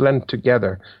does blend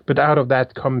together, but out of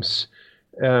that comes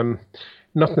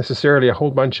not necessarily a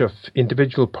whole bunch of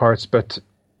individual parts, but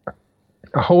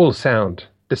a whole sound.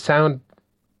 The sound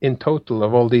in total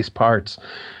of all these parts,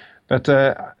 but.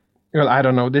 Well, I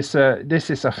don't know. This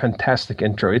is a fantastic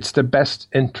intro. It's the best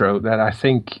intro that I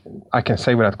think I can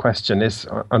say without question is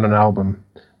on an album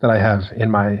that I have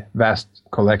in my vast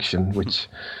collection, which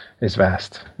is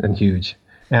vast and huge.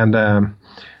 And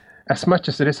as much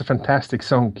as it is a fantastic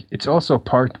song, it's also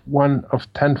part 1 of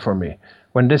 10 for me.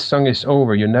 When this song is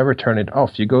over, you never turn it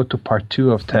off. You go to part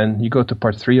 2 of 10. You go to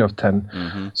part 3 of 10.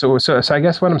 Mm-hmm. So I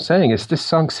guess what I'm saying is this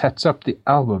song sets up the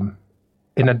album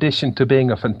in addition to being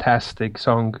a fantastic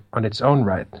song on its own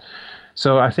right.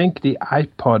 So I think the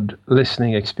iPod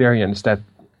listening experience that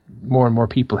more and more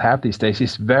people have these days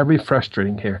is very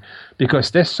frustrating here,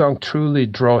 because this song truly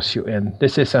draws you in.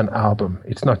 This is an album.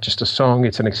 It's not just a song,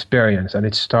 it's an experience, and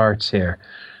it starts here.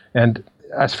 And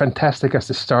as fantastic as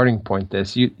the starting point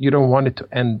is, you don't want it to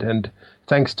end, and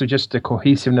thanks to just the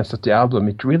cohesiveness of the album,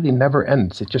 it really never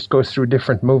ends. It just goes through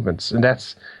different movements, and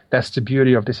that's the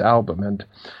beauty of this album. And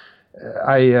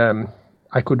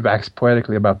I could wax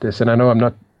poetically about this, and I know I'm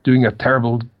not doing a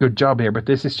terrible good job here, but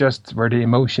this is just where the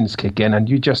emotions kick in, and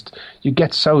you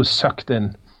get so sucked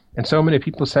in. And so many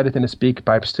people said it in the speak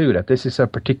pipes too, that this is a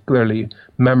particularly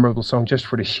memorable song just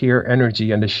for the sheer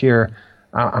energy and the sheer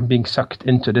I'm being sucked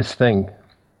into this thing.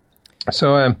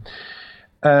 So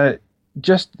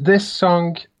just this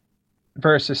song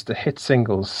versus the hit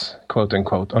singles, quote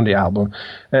unquote, on the album,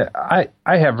 I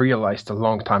have realized a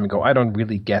long time ago I don't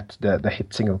really get the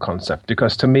hit single concept,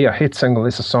 because to me a hit single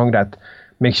is a song that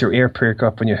makes your ear perk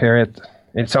up when you hear it.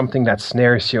 It's something that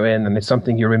snares you in, and it's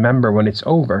something you remember when it's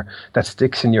over, that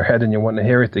sticks in your head and you want to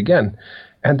hear it again.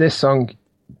 And this song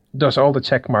does all the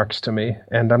check marks to me,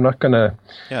 and I'm not gonna...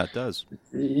 Yeah, it does.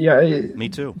 Yeah. Me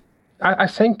too. I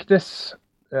think this...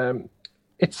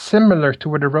 it's similar to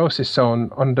Where the Roses Sown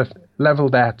on the level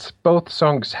that both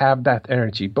songs have that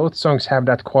energy. Both songs have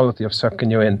that quality of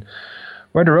sucking you in.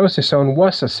 Where the Roses Sown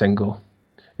was a single.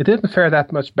 It didn't fare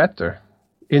that much better,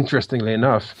 interestingly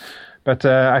enough. But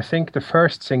I think the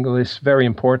first single is very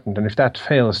important, and if that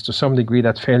fails, to some degree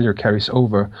that failure carries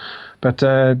over. But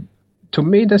to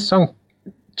me, this song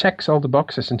checks all the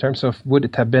boxes in terms of would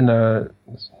it have been a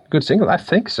good single? I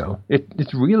think so.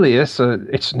 It really is.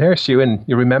 It snares you in.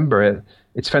 You remember it.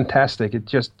 It's fantastic. It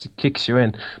just kicks you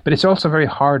in. But it's also very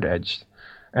hard-edged.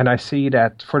 And I see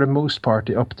that for the most part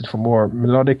they opted for more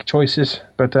melodic choices.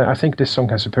 But I think this song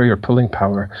has superior pulling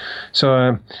power.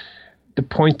 So the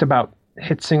point about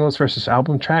hit singles versus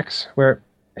album tracks, where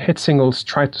hit singles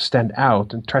try to stand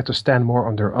out and try to stand more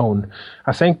on their own.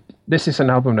 I think this is an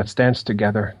album that stands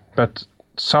together, but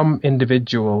some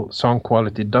individual song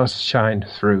quality does shine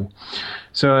through.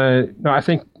 So no, I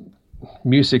think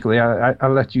musically,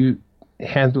 I'll let you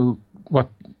handle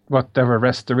whatever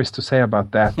rest there is to say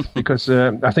about that, because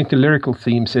I think the lyrical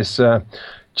themes is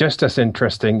just as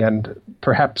interesting, and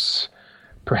perhaps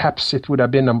it would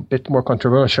have been a bit more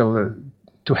controversial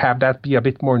to have that be a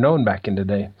bit more known back in the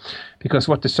day, because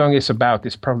what the song is about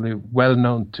is probably well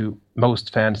known to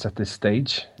most fans at this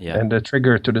stage. Yeah. And the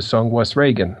trigger to the song was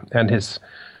Reagan and his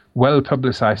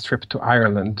well-publicized trip to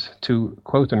Ireland to,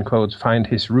 quote unquote, find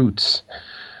his roots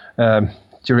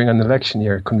during an election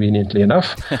year, conveniently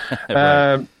enough.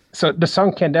 Right. So the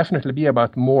song can definitely be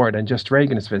about more than just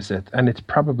Reagan's visit, and it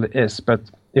probably is. But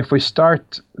if we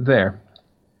start there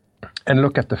and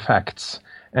look at the facts,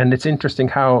 and it's interesting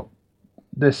how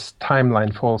this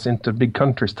timeline falls into Big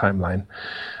Country's timeline,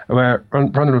 where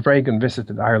Ronald Reagan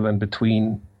visited Ireland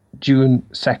between June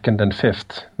 2nd and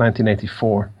 5th,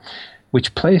 1984,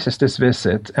 which places this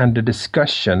visit and the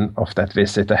discussion of that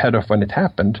visit ahead of when it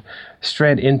happened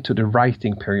straight into the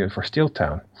writing period for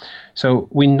Steeltown. So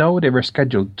we know they were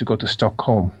scheduled to go to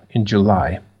Stockholm in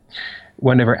July,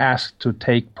 when they were asked to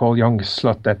take Paul Young's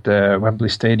slot at the Wembley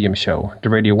Stadium show, the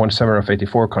Radio 1 Summer of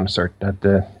 '84 concert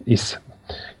that is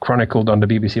chronicled on the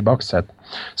BBC box set.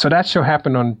 So that show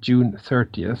happened on June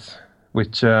 30th,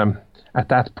 which at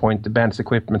that point the band's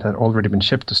equipment had already been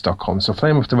shipped to Stockholm. So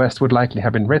Flame of the West would likely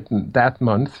have been written that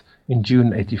month in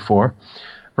June '84,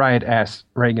 right as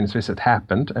Reagan's visit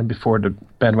happened and before the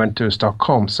band went to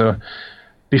Stockholm. So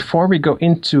before we go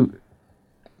into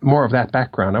more of that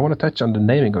background, I want to touch on the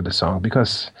naming of the song,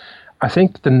 because I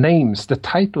think the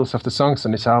titles of the songs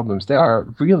on these albums, they are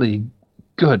really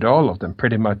good, all of them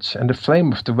pretty much. And the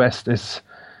Flame of the West is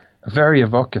very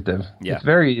evocative. Yeah. It's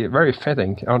very, very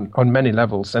fitting on many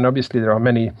levels. And obviously there are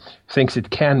many things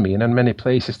it can mean and many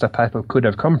places that title could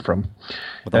have come from.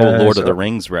 Well, the whole Lord of the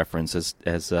Rings reference,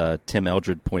 as Tim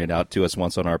Eldred pointed out to us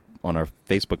once on our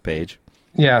Facebook page.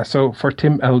 Yeah, so for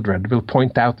Tim Eldred, we'll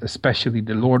point out especially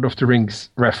the Lord of the Rings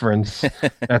reference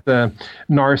that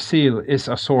Narsil is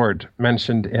a sword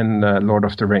mentioned in Lord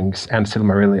of the Rings and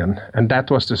Silmarillion. And that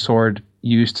was the sword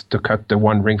used to cut the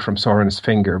one ring from Sauron's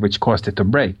finger, which caused it to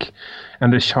break.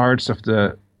 And the shards of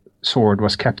the sword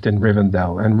was kept in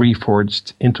Rivendell and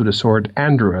reforged into the sword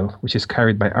Anduril, which is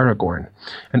carried by Aragorn.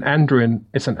 And Anduin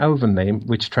is an elven name,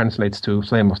 which translates to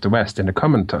Flame of the West in the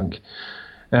common tongue.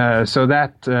 So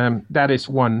that is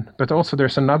one, but also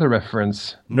there's another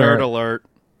reference. Nerd alert.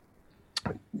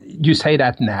 You say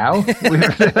that now?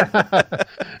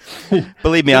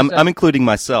 Believe me, I'm including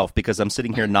myself because I'm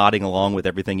sitting here nodding along with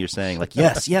everything you're saying. Like,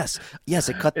 yes,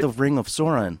 it cut the ring of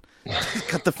Sauron. It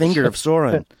cut the finger of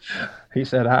Sauron. He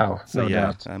said how. So no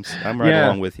yeah, doubt. I'm right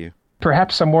along with you.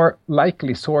 Perhaps a more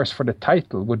likely source for the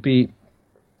title would be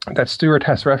that Stewart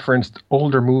has referenced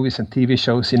older movies and TV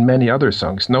shows in many other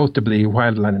songs, notably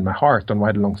Wild Land in My Heart on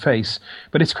Wide Long Face,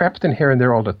 but it's crept in here and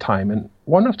there all the time. And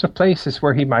one of the places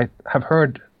where he might have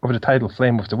heard of the title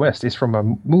Flame of the West is from a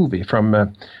movie from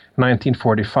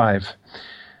 1945,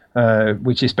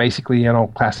 which is basically an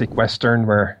old classic Western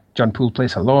where John Poole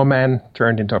plays a lawman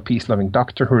turned into a peace-loving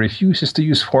doctor who refuses to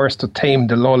use force to tame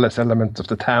the lawless elements of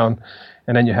the town.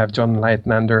 And then you have John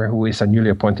Lightlander, who is a newly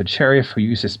appointed sheriff who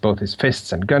uses both his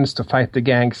fists and guns to fight the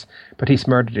gangs, but he's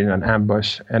murdered in an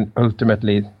ambush, and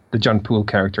ultimately the John Poole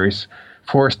character is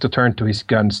forced to turn to his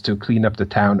guns to clean up the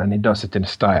town, and he does it in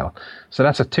style. So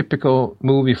that's a typical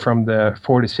movie from the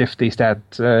 40s, 50s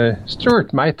that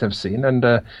Stewart might have seen. And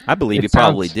I believe he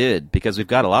probably did, because we've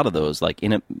got a lot of those. Like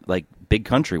Big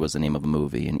Country was the name of a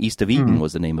movie, and East of Eden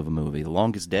was the name of a movie, The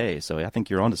Longest Day. So I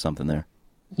think you're onto something there.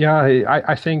 Yeah,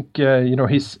 I think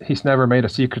he's never made a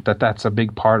secret that that's a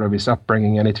big part of his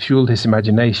upbringing, and it fueled his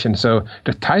imagination. So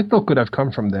the title could have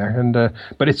come from there, and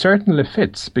but it certainly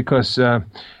fits because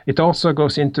it also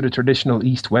goes into the traditional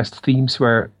East-West themes,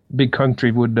 where Big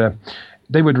Country would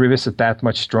revisit that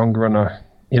much stronger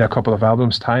in a couple of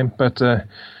albums' time. But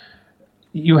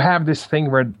you have this thing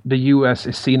where the U.S.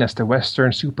 is seen as the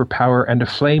Western superpower and the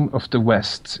flame of the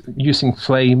West, using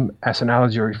flame as an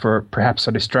allegory for perhaps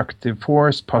a destructive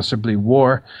force, possibly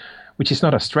war, which is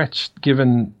not a stretch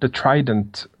given the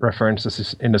trident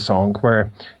references in the song, where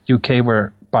UK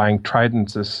were buying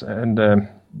tridents, and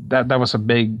that was a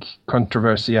big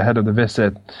controversy ahead of the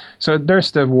visit. So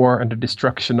there's the war and the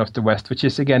destruction of the West, which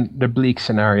is, again, the bleak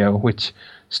scenario, which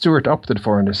Stewart opted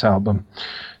for in this album.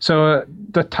 So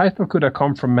the title could have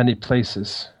come from many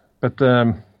places, but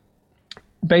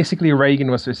basically Reagan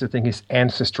was visiting his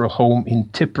ancestral home in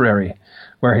Tipperary,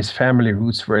 where his family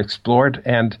roots were explored.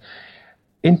 And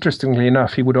interestingly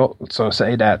enough, he would also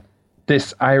say that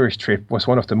this Irish trip was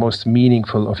one of the most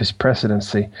meaningful of his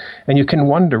presidency. And you can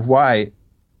wonder why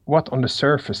what on the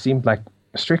surface seemed like,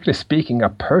 strictly speaking, a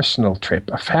personal trip,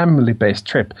 a family-based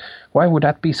trip. Why would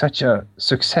that be such a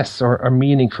success or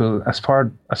meaningful as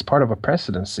part of a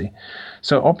presidency?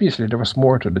 So obviously there was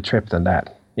more to the trip than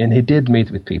that. And he did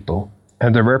meet with people,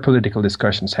 and there were political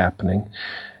discussions happening.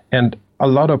 And a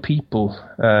lot of people,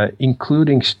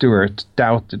 including Stewart,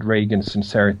 doubted Reagan's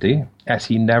sincerity, as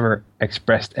he never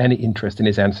expressed any interest in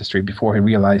his ancestry before he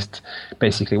realized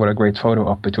basically what a great photo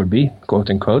op it would be, quote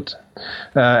unquote.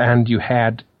 And you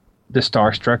had the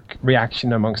starstruck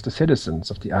reaction amongst the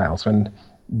citizens of the Isles when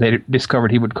they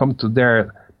discovered he would come to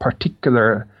their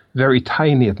particular, very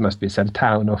tiny, it must be said,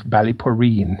 town of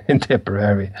Ballyporeen in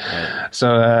Tipperary. Right.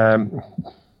 So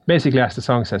basically, as the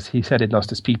song says, he said he'd lost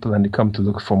his people and he'd come to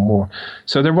look for more.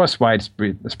 So there was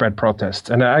widespread protests.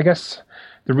 And I guess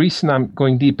the reason I'm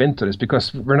going deep into this,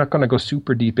 because we're not going to go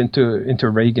super deep into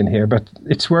Reagan here, but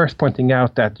it's worth pointing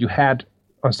out that you had,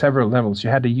 on several levels, you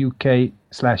had the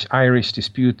UK/Irish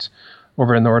dispute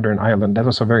over Northern Ireland. That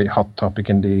was a very hot topic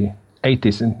in the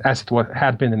 80s, and as it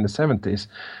had been in the 70s.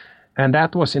 And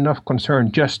that was enough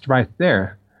concern just right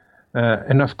there,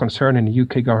 enough concern in the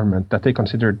UK government that they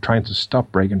considered trying to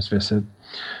stop Reagan's visit.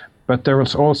 But there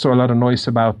was also a lot of noise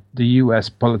about the US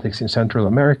politics in Central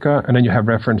America, and then you have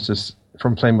references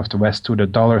from Flame of the West to the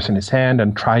dollars in his hand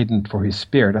and trident for his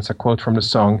spear. That's a quote from the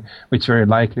song, which very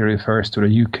likely refers to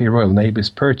the UK Royal Navy's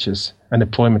purchase and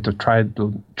deployment of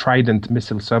Trident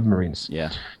missile submarines.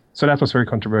 Yeah. So that was very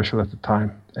controversial at the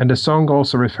time. And the song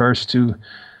also refers to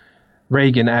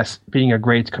Reagan as being a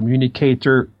great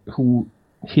communicator who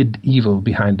hid evil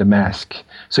behind the mask.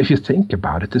 So if you think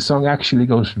about it, the song actually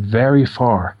goes very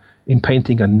far in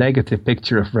painting a negative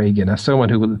picture of Reagan as someone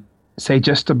who will say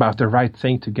just about the right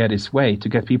thing to get his way, to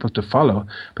get people to follow,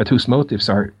 but whose motives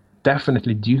are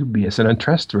definitely dubious and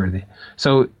untrustworthy.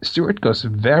 So Stewart goes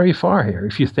very far here.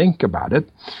 If you think about it,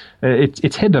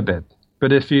 it's hid a bit.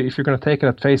 But if you're going to take it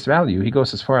at face value, he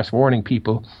goes as far as warning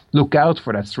people, look out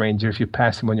for that stranger if you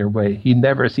pass him on your way. He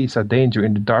never sees a danger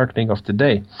in the darkening of the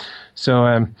day.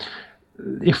 So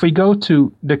if we go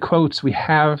to the quotes we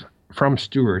have from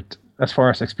Stewart as far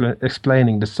as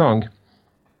explaining the song,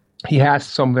 he has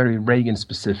some very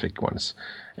Reagan-specific ones.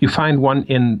 You find one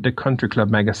in the Country Club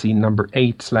magazine, number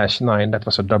 8/9, that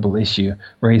was a double issue,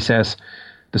 where he says,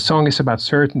 the song is about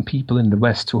certain people in the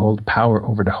West who hold power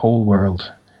over the whole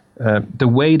world. The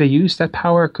way they use that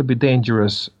power could be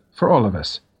dangerous for all of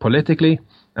us. Politically,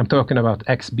 I'm talking about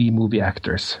ex-B movie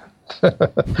actors,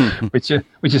 which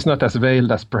is not as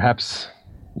veiled as perhaps.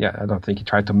 Yeah, I don't think he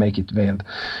tried to make it veiled.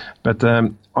 But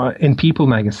in People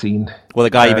magazine... Well,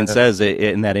 the guy even says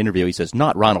in that interview, he says,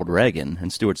 not Ronald Reagan.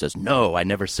 And Stewart says, no, I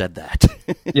never said that.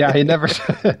 Yeah, he never...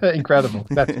 Incredible.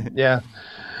 Yeah,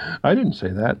 I didn't say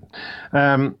that.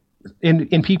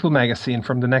 In People magazine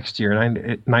from the next year,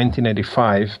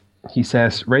 1985, he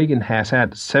says, Reagan has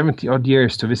had 70-odd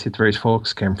years to visit where his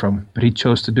folks came from, but he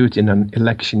chose to do it in an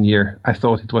election year. I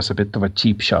thought it was a bit of a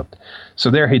cheap shot. So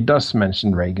there he does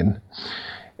mention Reagan.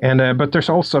 And but there's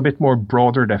also a bit more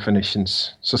broader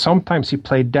definitions. So sometimes he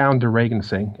played down the Reagan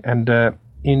thing. And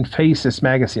in Faces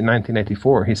magazine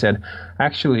 1984, he said,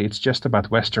 actually, it's just about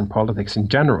Western politics in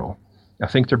general. I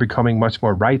think they're becoming much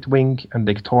more right-wing and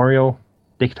dictatorial,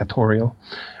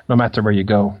 no matter where you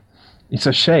go. It's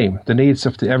a shame. The needs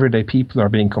of the everyday people are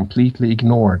being completely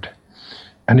ignored.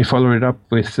 And he followed it up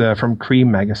with, from Cream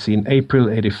magazine, April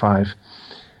 85,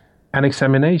 an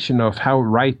examination of how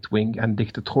right-wing and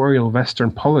dictatorial Western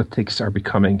politics are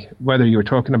becoming, whether you're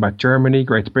talking about Germany,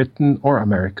 Great Britain, or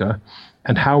America,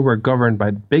 and how we're governed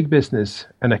by big business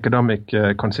and economic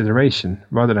consideration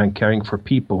rather than caring for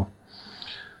people.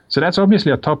 So that's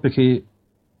obviously a topic he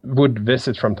would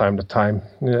visit from time to time.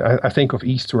 I think of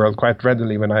Eastworld quite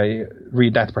readily when I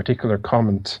read that particular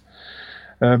comment.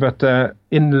 But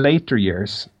in later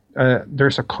years,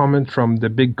 there's a comment from the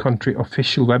Big Country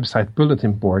official website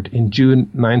bulletin board in June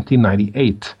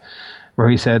 1998, where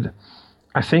he said,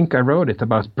 I think I wrote it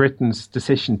about Britain's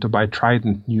decision to buy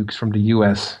Trident nukes from the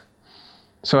US.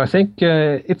 So I think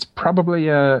it's probably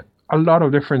a lot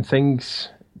of different things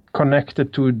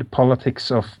connected to the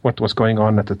politics of what was going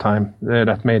on at the time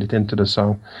that made it into the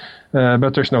song.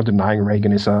 But there's no denying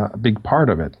Reagan is a big part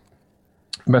of it.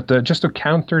 But just to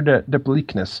counter the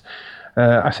bleakness,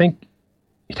 I think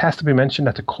it has to be mentioned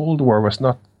that the Cold War was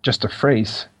not just a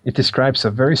phrase. It describes a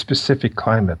very specific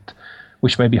climate,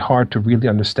 which may be hard to really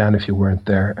understand if you weren't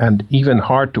there, and even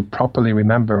hard to properly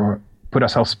remember or put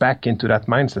ourselves back into that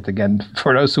mindset again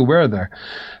for those who were there.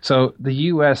 So the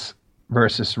US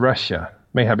versus Russia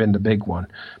may have been the big one,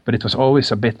 but it was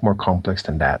always a bit more complex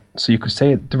than that. So you could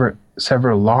say there were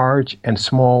several large and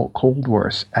small Cold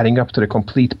Wars adding up to the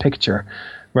complete picture,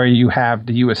 where you have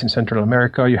the US in Central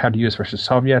America, you have the US versus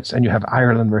Soviets, and you have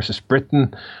Ireland versus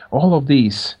Britain. All of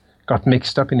these got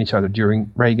mixed up in each other during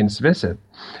Reagan's visit.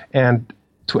 And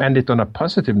to end it on a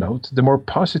positive note, the more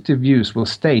positive views will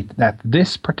state that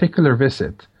this particular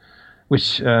visit,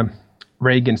 which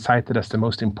Reagan cited as the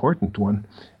most important one,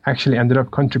 actually ended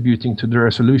up contributing to the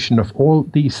resolution of all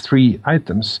these three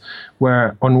items,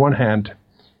 where on one hand,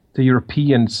 the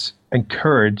Europeans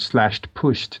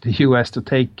encouraged/pushed the US to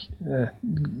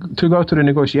go to the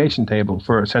negotiation table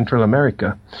for Central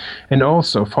America. And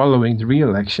also, following the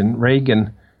re-election,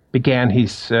 Reagan began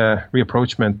his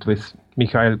rapprochement with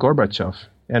Mikhail Gorbachev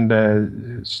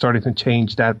and started to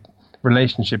change that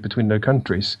relationship between the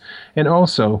countries. And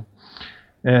also,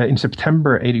 in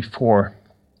September 84,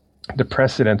 the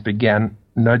president began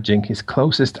nudging his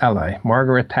closest ally,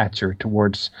 Margaret Thatcher,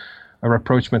 towards a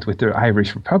rapprochement with the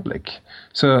Irish Republic.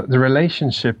 So the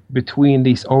relationship between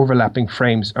these overlapping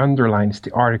frames underlines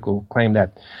the article claim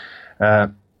that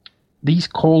these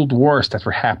Cold Wars that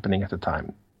were happening at the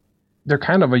time, they're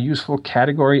kind of a useful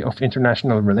category of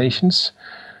international relations.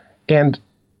 And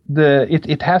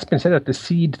it has been said that the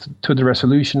seed to the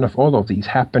resolution of all of these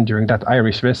happened during that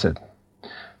Irish visit.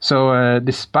 So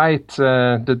despite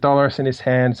the dollars in his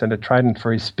hands and the trident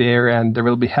for his spear and there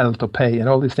will be hell to pay and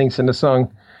all these things in the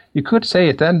song, you could say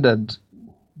it ended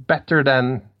better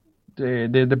than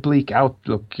the bleak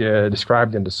outlook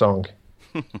described in the song.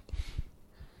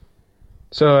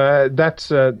 So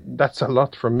that's a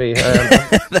lot from me.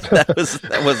 that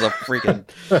was a freaking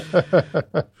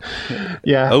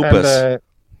opus.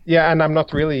 And I'm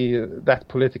not really that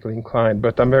politically inclined,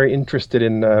 but I'm very interested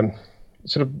in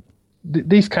sort of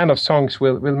these kind of songs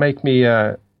will make me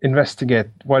investigate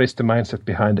what is the mindset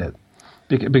behind it,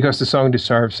 because the song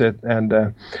deserves it.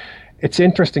 And it's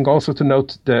interesting also to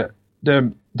note the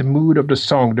mood of the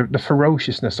song, the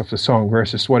ferociousness of the song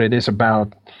versus what it is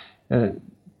about.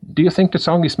 Do you think the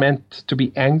song is meant to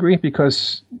be angry?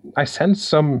 Because I sense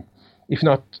some, if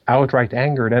not outright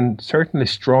anger, then certainly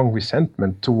strong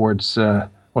resentment towards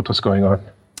what was going on.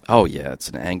 Oh yeah, it's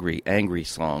an angry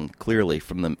song. Clearly,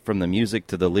 from the music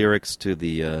to the lyrics to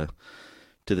the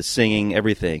singing,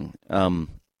 everything.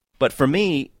 But for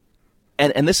me,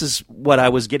 and this is what I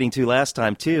was getting to last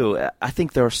time too. I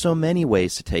think there are so many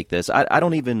ways to take this.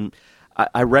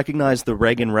 I recognize the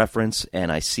Reagan reference,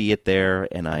 and I see it there,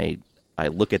 and I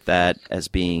look at that as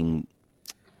being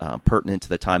pertinent to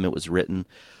the time it was written.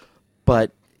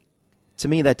 But to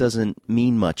me, that doesn't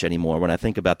mean much anymore. When I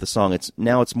think about the song, it's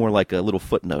more like a little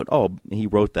footnote. Oh, he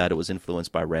wrote that. It was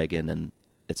influenced by Reagan, and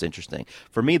it's interesting.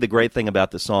 For me, the great thing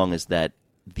about the song is that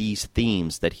these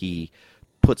themes that he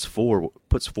puts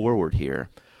forward here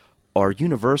are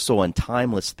universal and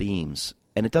timeless themes.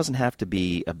 And it doesn't have to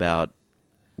be about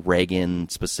Reagan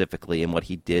specifically and what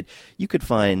he did. You could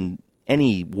find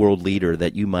any world leader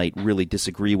that you might really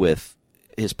disagree with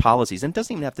his policies, and it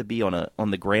doesn't even have to be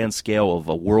on the grand scale of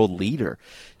a world leader.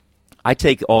 I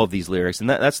take all of these lyrics, and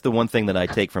that's the one thing that I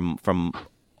take from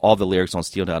all the lyrics on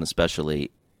Steeltown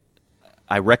especially.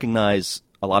 I recognize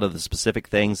a lot of the specific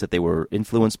things that they were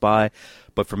influenced by,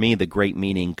 but for me the great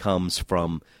meaning comes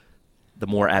from the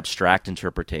more abstract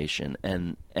interpretation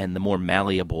and the more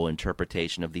malleable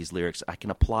interpretation of these lyrics. I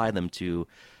can apply them to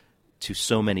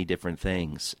so many different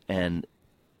things, and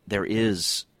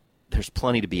there's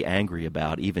plenty to be angry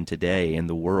about even today in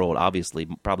the world, obviously,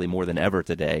 probably more than ever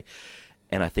today.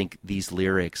 And I think these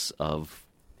lyrics of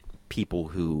people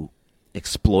who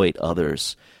exploit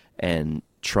others and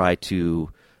try to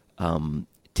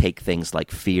take things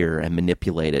like fear and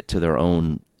manipulate it to their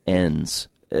own ends,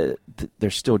 they're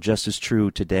still just as true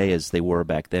today as they were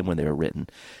back then when they were written.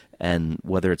 And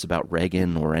whether it's about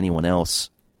Reagan or anyone else,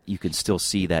 you can still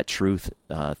see that truth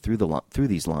through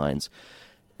these lines.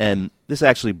 And this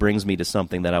actually brings me to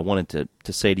something that I wanted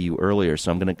to say to you earlier.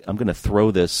 So I'm gonna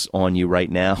throw this on you right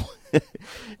now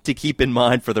to keep in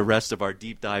mind for the rest of our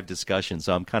deep dive discussion.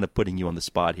 So I'm kind of putting you on the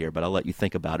spot here, but I'll let you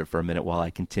think about it for a minute while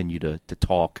I continue to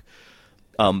talk.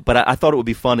 But I thought it would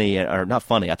be funny, or not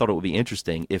funny. I thought it would be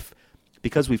interesting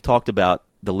because we've talked about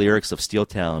the lyrics of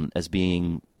Steeltown as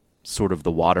being sort of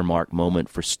the watermark moment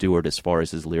for Stewart as far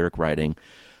as his lyric writing.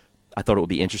 I thought it would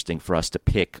be interesting for us to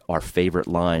pick our favorite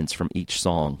lines from each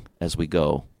song as we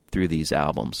go through these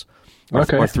albums,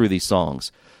 or through these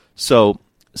songs. So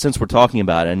since we're talking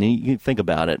about it, and you think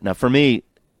about it, now for me,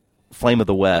 Flame of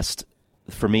the West,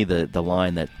 for me the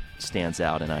line that stands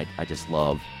out and I just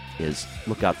love is,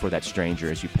 look out for that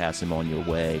stranger as you pass him on your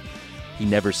way. He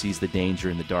never sees the danger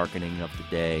in the darkening of the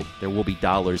day. There will be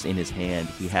dollars in his hand.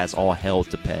 He has all hell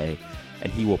to pay,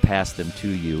 and he will pass them to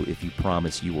you if you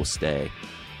promise you will stay.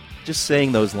 Just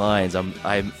saying those lines,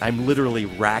 I'm literally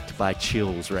racked by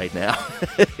chills right now.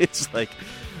 It's like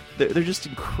they're just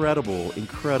incredible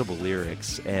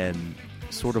lyrics, and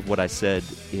sort of what I said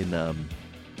in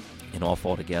All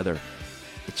Fall Together.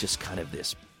 It's just kind of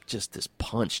this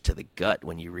punch to the gut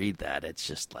when you read that. It's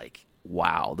just like,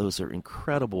 wow, those are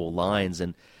incredible lines,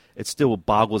 and it still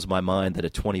boggles my mind that a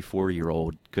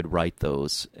 24-year-old could write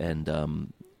those.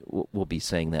 And we'll be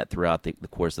saying that throughout the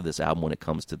course of this album when it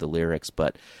comes to the lyrics,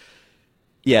 but.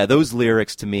 Yeah, those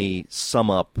lyrics to me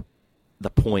sum up the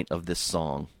point of this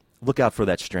song. Look out for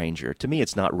that stranger. To me,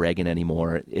 it's not Reagan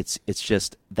anymore. It's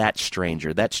just that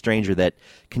stranger that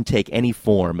can take any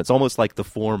form. It's almost like the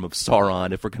form of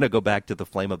Sauron. If we're going to go back to the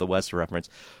Flame of the West reference,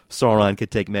 Sauron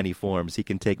could take many forms. He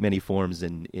can take many forms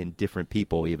in different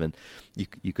people even.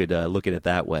 You could look at it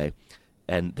that way.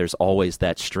 And there's always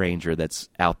that stranger that's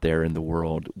out there in the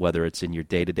world, whether it's in your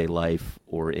day-to-day life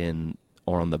or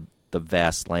on the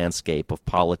vast landscape of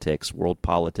politics, world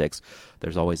politics.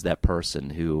 There's always that person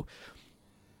who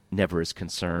never is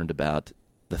concerned about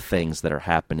the things that are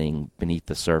happening beneath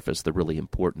the surface, the really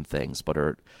important things, but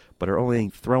are only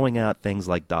throwing out things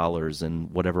like dollars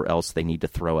and whatever else they need to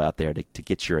throw out there to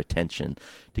get your attention,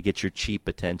 to get your cheap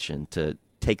attention, to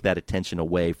take that attention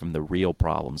away from the real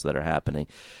problems that are happening.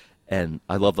 And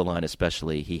I love the line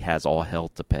especially, he has all hell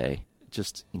to pay.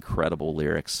 Just incredible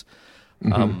lyrics.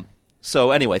 Mm-hmm.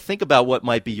 So anyway, think about what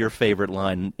might be your favorite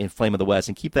line in Flame of the West,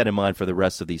 and keep that in mind for the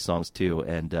rest of these songs too.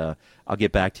 And I'll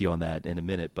get back to you on that in a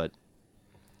minute. But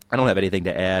I don't have anything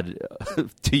to add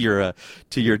to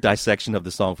your dissection of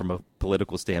the song from a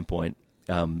political standpoint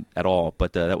at all.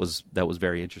 But that was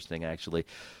very interesting, actually.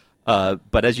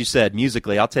 But as you said,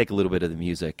 musically, I'll take a little bit of the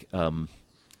music.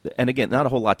 and again, not a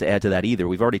whole lot to add to that either.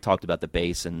 We've already talked about the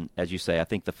bass, and as you say, I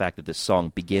think the fact that this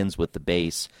song begins with the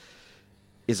bass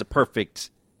is perfect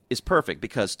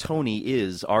because Tony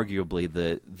is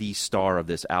arguably the star of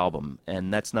this album,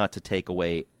 and that's not to take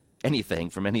away anything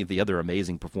from any of the other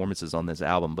amazing performances on this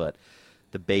album, but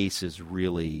the bass is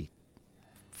really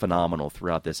phenomenal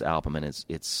throughout this album, and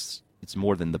it's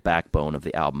more than the backbone of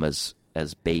the album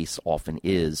as bass often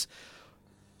is.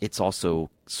 It's also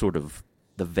sort of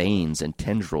the veins and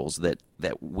tendrils that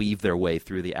weave their way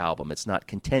through the album. It's not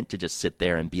content to just sit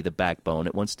there and be the backbone.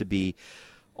 It wants to be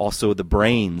also the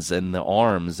brains and the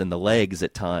arms and the legs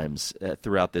at times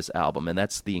throughout this album, and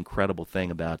that's the incredible thing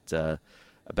about the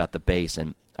bass.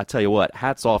 And I tell you what,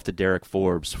 hats off to Derek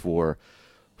Forbes for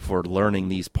learning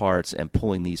these parts and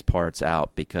pulling these parts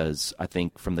out, because I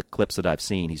think from the clips that I've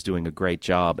seen, he's doing a great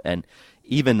job. And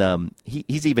even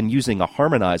he's even using a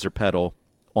harmonizer pedal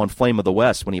on Flame of the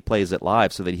West when he plays it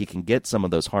live, so that he can get some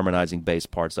of those harmonizing bass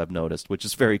parts, I've noticed, which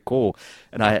is very cool.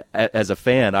 And I, as a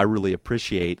fan, I really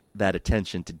appreciate that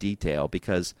attention to detail,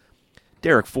 because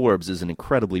Derek Forbes is an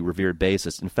incredibly revered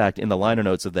bassist. In fact, in the liner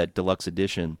notes of that deluxe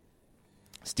edition,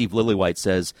 Steve Lillywhite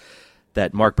says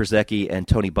that Mark Brzezicki and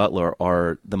Tony Butler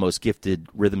are the most gifted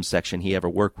rhythm section he ever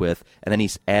worked with, and then he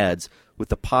adds, with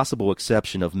the possible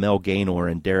exception of Mel Gaynor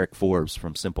and Derek Forbes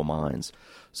from Simple Minds.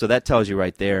 So that tells you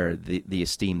right there the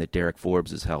esteem that Derek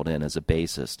Forbes is held in as a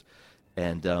bassist,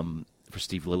 and for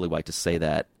Steve Lillywhite to say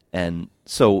that. And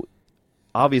so,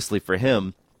 obviously for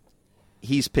him,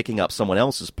 he's picking up someone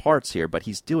else's parts here, but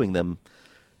he's doing them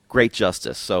great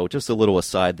justice. So just a little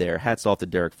aside there. Hats off to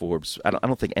Derek Forbes. I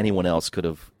don't think anyone else could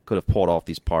have pulled off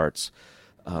these parts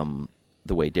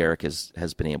the way Derek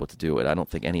has been able to do it. I don't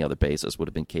think any other bassist would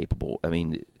have been capable. I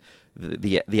mean,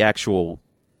 the actual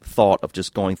thought of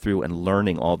just going through and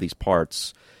learning all these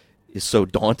parts is so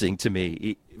daunting to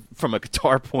me, from a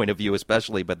guitar point of view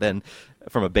especially, but then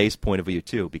from a bass point of view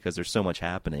too, because there's so much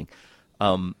happening.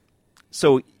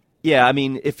 So yeah, I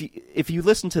mean, if you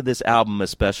listen to this album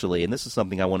especially, and this is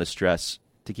something I want to stress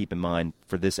to keep in mind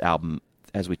for this album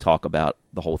as we talk about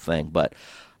the whole thing, but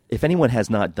if anyone has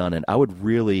not done it, I would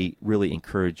really, really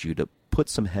encourage you to put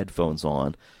some headphones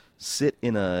on, sit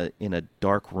in a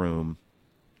dark room,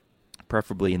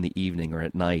 preferably in the evening or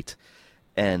at night,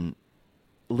 and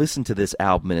listen to this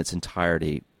album in its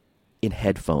entirety in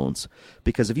headphones.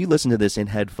 Because if you listen to this in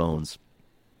headphones,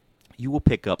 you will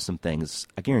pick up some things,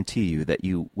 I guarantee you, that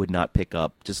you would not pick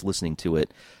up just listening to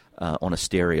it on a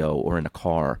stereo or in a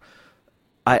car.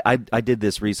 I did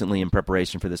this recently in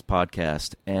preparation for this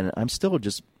podcast, and I'm still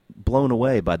just blown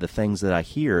away by the things that I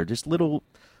hear, just little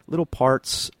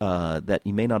parts that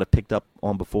you may not have picked up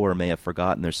on before or may have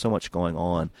forgotten. There's so much going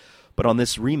on. But on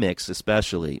this remix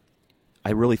especially,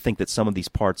 I really think that some of these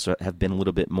parts have been a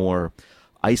little bit more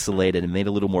isolated and made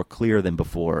a little more clear than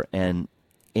before. And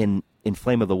in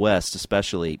Flame of the West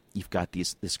especially, you've got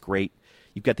these great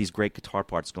guitar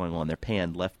parts going on. They're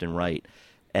panned left and right.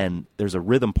 And there's a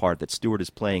rhythm part that Stewart is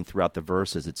playing throughout the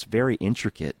verses. It's very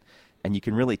intricate, and you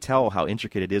can really tell how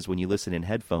intricate it is when you listen in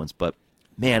headphones. But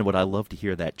man, would I love to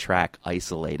hear that track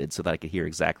isolated so that I could hear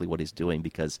exactly what he's doing,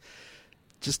 because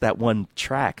just that one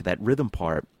track, that rhythm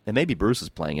part, and maybe Bruce is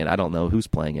playing it. I don't know who's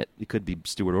playing it. It could be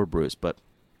Stewart or Bruce, but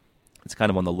it's kind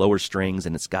of on the lower strings,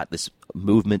 and it's got this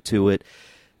movement to it.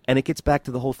 And it gets back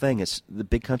to the whole thing. It's, the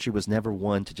Big Country was never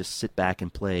one to just sit back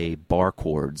and play bar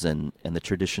chords and the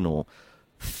traditional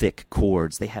thick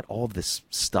chords. They had all this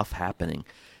stuff happening,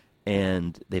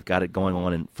 and they've got it going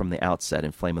on from the outset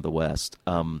in Flame of the West.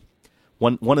 One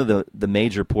of the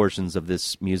major portions of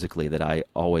this musically that I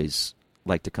always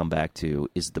like to come back to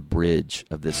is the bridge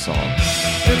of this song.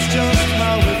 It's just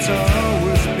how it's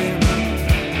always been.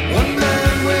 One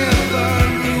man with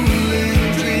a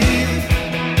ruling dream,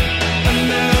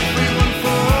 and everyone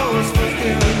falls with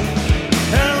him.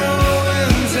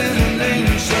 Heroines in an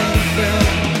ancient film.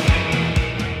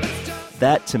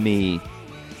 That to me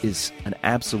is an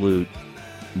absolute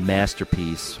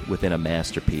masterpiece within a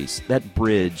masterpiece. That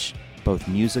bridge, both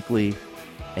musically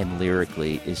and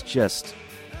lyrically, is just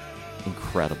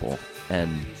incredible.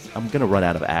 And I'm going to run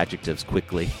out of adjectives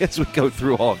quickly as we go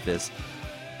through all of this.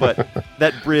 But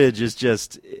that bridge is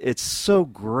just, it's so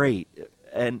great.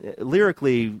 And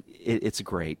lyrically, it's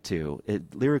great too.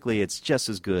 Lyrically, it's just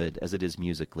as good as it is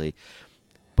musically.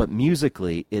 But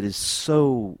musically, it is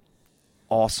so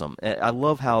awesome. I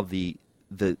love how the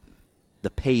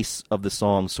pace of the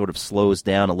song sort of slows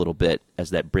down a little bit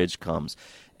as that bridge comes.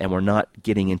 And we're not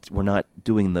doing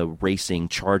the racing,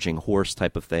 charging horse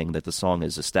type of thing that the song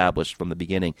is established from the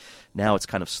beginning. Now it's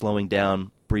kind of slowing down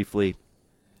briefly.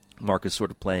 Mark is sort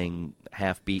of playing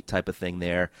half beat type of thing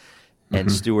there,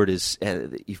 and Stewart is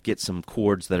you get some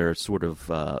chords that are sort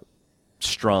of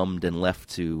strummed and left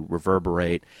to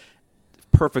reverberate,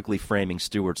 perfectly framing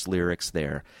Stewart's lyrics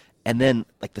there. And then,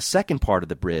 like the second part of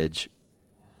the bridge,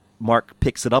 Mark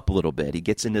picks it up a little bit. He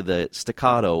gets into the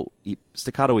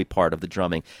staccato-y part of the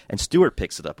drumming, and Stewart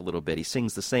picks it up a little bit. He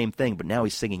sings the same thing, but now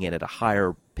he's singing it at a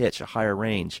higher pitch, a higher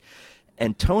range.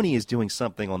 And Tony is doing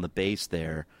something on the bass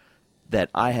there that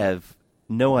I have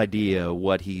no idea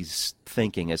what he's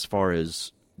thinking as far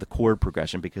as the chord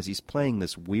progression, because he's playing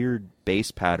this weird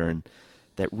bass pattern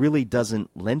that really doesn't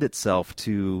lend itself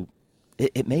to...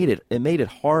 It made it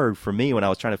hard for me when I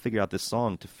was trying to figure out this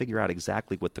song to figure out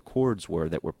exactly what the chords were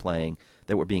that were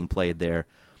being played there.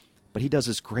 But he does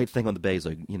this great thing on the bass,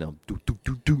 like, you know, do do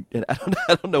do do, and I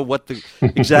don't know what the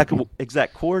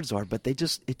exact chords are, but it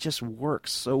just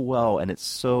works so well, and it's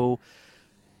so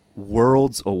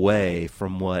worlds away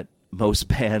from what most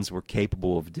bands were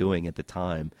capable of doing at the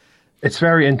time. It's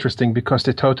very interesting because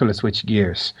they totally switch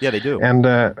gears. Yeah, they do. And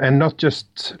not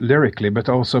just lyrically, but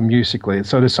also musically.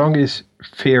 So the song is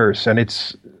fierce and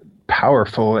it's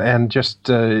powerful and just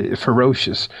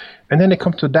ferocious. And then they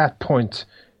come to that point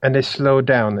and they slow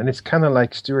down. And it's kind of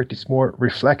like Stewart is more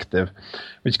reflective,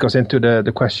 which goes into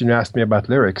the question you asked me about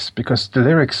lyrics. Because the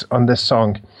lyrics on this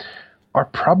song are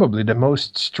probably the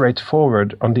most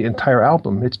straightforward on the entire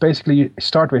album. It's basically, you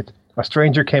start with, a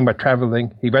stranger came by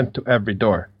traveling, he went to every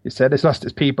door. He said he's lost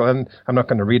his people, and I'm not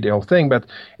going to read the whole thing, but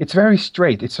it's very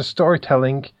straight. It's a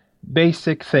storytelling,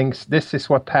 basic things. This is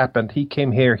what happened. He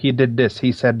came here, he did this,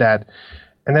 he said that.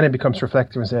 And then it becomes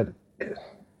reflective and said,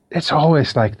 it's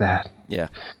always like that. Yeah.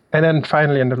 And then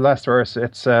finally in the last verse,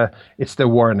 it's the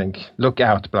warning, look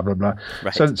out, blah, blah, blah.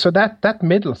 Right. So that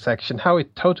middle section, how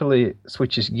it totally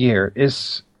switches gear,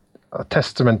 is a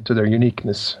testament to their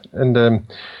uniqueness. And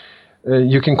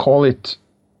you can call it,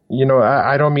 you know,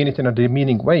 I don't mean it in a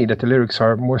demeaning way, that the lyrics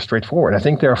are more straightforward. I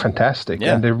think they are fantastic,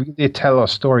 and they really tell a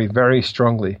story very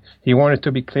strongly. He wanted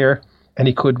to be clear, and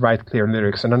he could write clear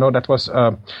lyrics. And I know that was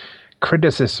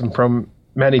criticism from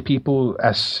many people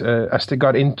as they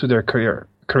got into their career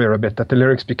a bit, that the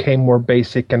lyrics became more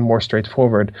basic and more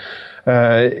straightforward.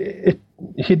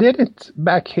 He did it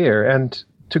back here, and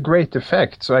to great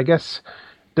effect. So I guess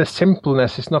the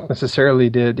simpleness is not necessarily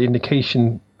the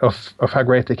indication of how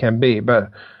great they can be, but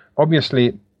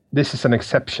obviously this is an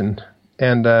exception.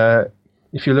 And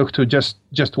if you look to just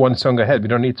one song ahead, we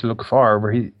don't need to look far,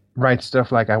 where he writes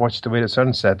stuff like, I watch the way the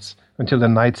sun sets until the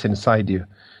night's inside you.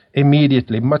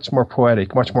 Immediately, much more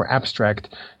poetic, much more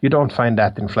abstract. You don't find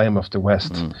that in Flame of the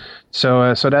West.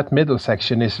 So that middle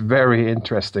section is very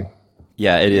interesting.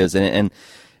 Yeah, it is, and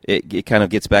it kind of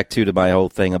gets back to my whole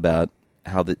thing about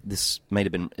how this may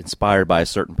have been inspired by a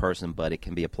certain person, but it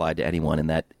can be applied to anyone, and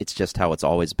that it's just how it's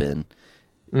always been.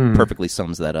 Perfectly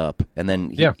sums that up. And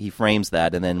then he frames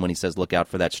that, and then when he says, look out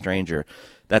for that stranger,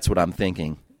 that's what I'm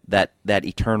thinking. That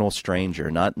eternal stranger,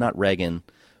 not Reagan,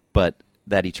 but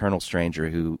that eternal stranger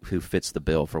who fits the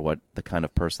bill for what the kind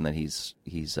of person that he's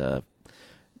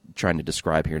trying to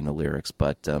describe here in the lyrics.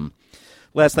 But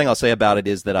last thing I'll say about it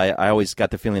is that I always got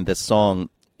the feeling this song,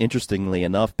 interestingly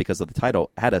enough, because of the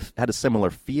title, had a similar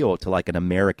feel to like an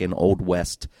American Old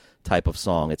West type of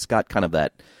song. It's got kind of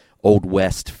that Old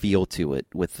West feel to it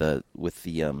with the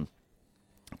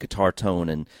guitar tone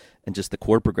and just the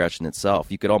chord progression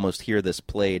itself. You could almost hear this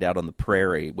played out on the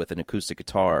prairie with an acoustic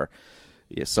guitar.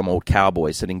 Yeah, some old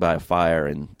cowboy sitting by a fire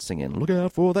and singing, look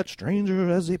out for that stranger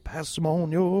as he passes on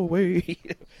your way.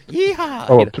 Yeehaw!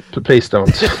 Oh, please don't.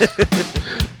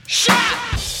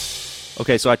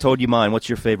 Okay, so I told you mine. What's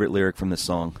your favorite lyric from this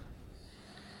song?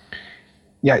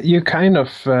 Yeah, you kind of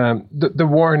the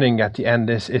warning at the end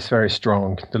is very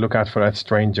strong. To look out for that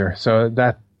stranger. So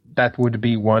that would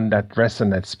be one that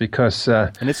resonates because.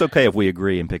 And it's okay if we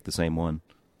agree and pick the same one.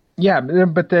 Yeah,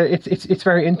 but it's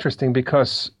very interesting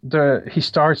because he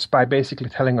starts by basically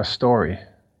telling a story,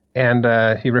 and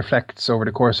he reflects over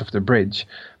the course of the bridge.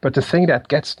 But the thing that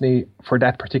gets me for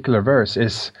that particular verse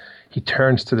is he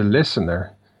turns to the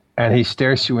listener and he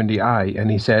stares you in the eye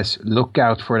and he says, "Look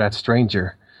out for that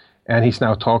stranger." And he's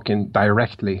now talking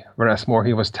directly, whereas more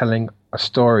he was telling a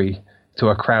story to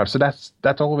a crowd. So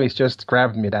that always just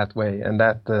grabbed me that way, and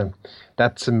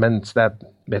that cements that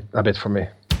a bit for me.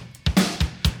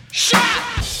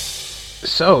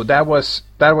 So that was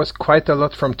quite a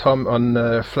lot from Tom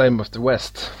on Flame of the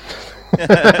West.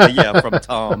 Yeah, from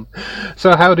Tom.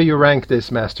 So how do you rank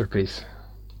this masterpiece?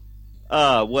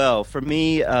 Well, for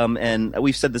me, and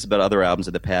we've said this about other albums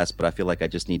in the past, but I feel like I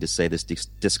just need to say this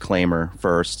disclaimer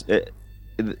first.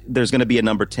 There's going to be a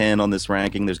number 10 on this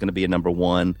ranking. There's going to be a number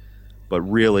 1, but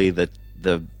really the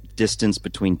distance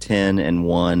between 10 and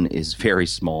 1 is very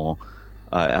small.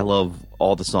 I love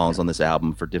all the songs on this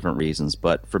album for different reasons,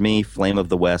 but for me, Flame of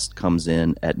the West comes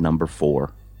in at number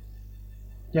 4.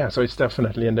 Yeah, so it's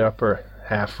definitely in the upper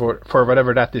half for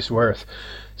whatever that is worth.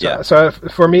 So, Yeah. so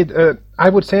for me, I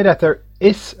would say that there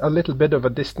is a little bit of a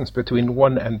distance between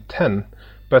 1 and 10,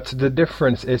 but the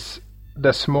difference is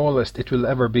the smallest it will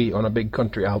ever be on a big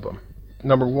country album.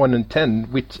 Number 1 and 10,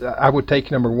 which I would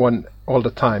take number 1 all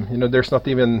the time. You know, there's not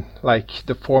even like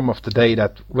the Form of the Day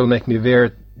that will make me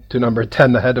veer to number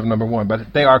 10 ahead of number 1,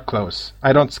 but they are close.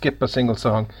 I don't skip a single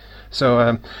song.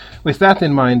 So with that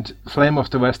in mind, Flame of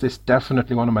the West is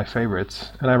definitely one of my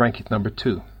favorites, and I rank it number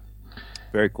 2.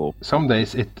 Very cool. Some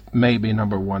days it may be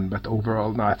number 1, but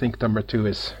overall, no, I think number 2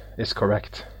 is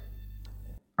correct.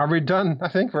 Are we done? I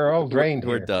think we're all drained.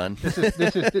 We're here. done. This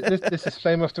is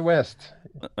Flame of the West.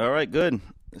 All right, good.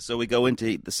 So we go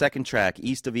into the second track,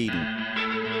 East of Eden.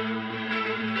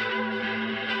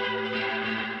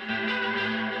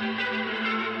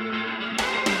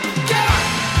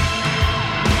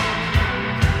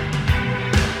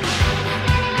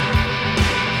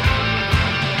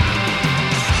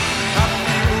 I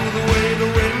feel the way the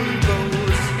wind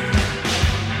blows.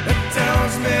 It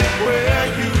tells me where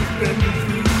you've been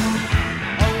through.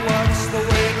 I watch the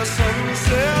way the sun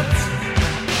sets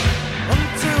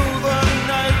until the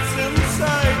night's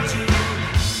inside you.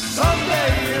 Some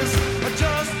days I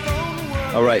just don't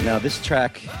worry. All right, now this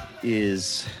track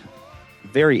is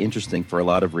very interesting for a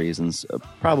lot of reasons.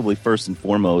 Probably first and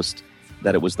foremost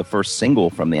that it was the first single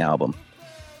from the album,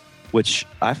 which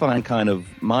I find kind of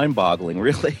mind-boggling,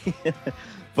 really.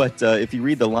 But if you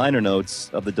read the liner notes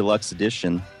of the deluxe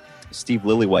edition, Steve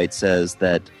Lillywhite says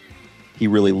that he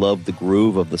really loved the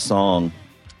groove of the song,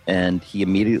 and he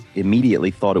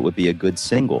immediately thought it would be a good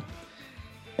single.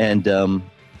 And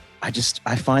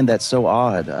I find that so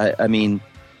odd. I mean,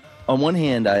 on one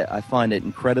hand, I find it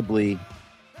incredibly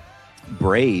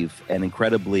brave and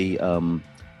incredibly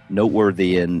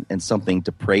noteworthy and something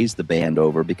to praise the band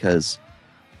over, because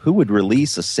who would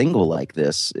release a single like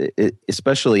this,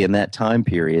 especially in that time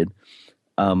period?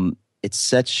 It's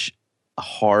such a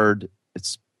hard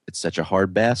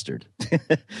bastard.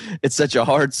 It's such a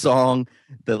hard song.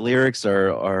 The lyrics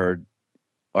are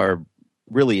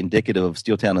really indicative of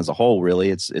Steeltown as a whole. Really,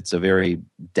 it's a very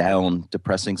down,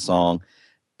 depressing song,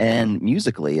 and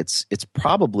musically, it's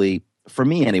probably, for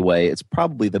me anyway, it's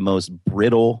probably the most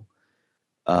brittle,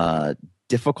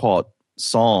 difficult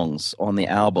songs on the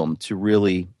album to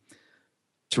really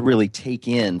take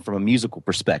in from a musical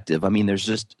perspective. I mean, there's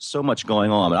just so much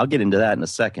going on, and I'll get into that in a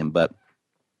second. But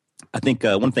I think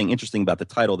one thing interesting about the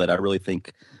title that I really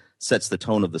think sets the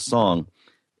tone of the song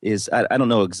is, I don't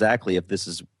know exactly if this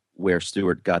is where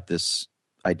Stewart got this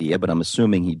idea, but I'm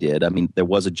assuming he did. I mean, there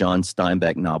was a John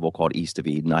Steinbeck novel called East of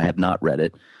Eden. I have not read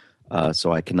it,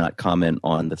 so I cannot comment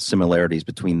on the similarities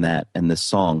between that and this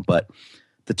song. But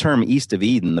the term East of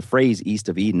Eden, the phrase East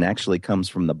of Eden, actually comes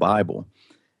from the Bible,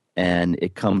 and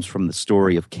it comes from the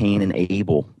story of Cain and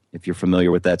Abel. If you're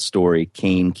familiar with that story,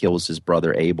 Cain kills his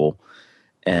brother Abel,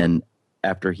 and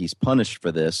after he's punished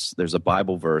for this, there's a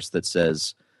Bible verse that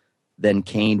says, "Then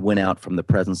Cain went out from the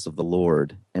presence of the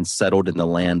Lord and settled in the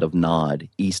land of Nod,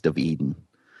 east of Eden."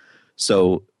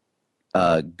 So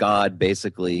God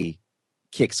basically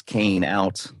kicks Cain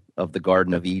out of the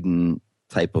Garden of Eden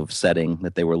type of setting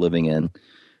that they were living in,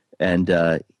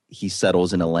 and he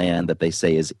settles in a land that they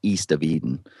say is east of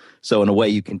Eden. So in a way,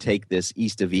 you can take this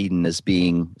east of Eden as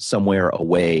being somewhere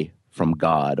away from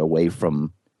God, away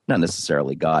from, not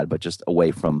necessarily God, but just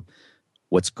away from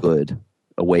what's good,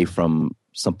 away from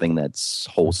something that's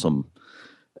wholesome.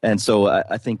 And so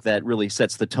I think that really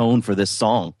sets the tone for this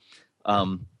song.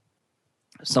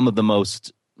 Some of the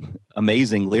most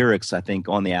amazing lyrics, I think,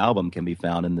 on the album can be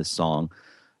found in this song.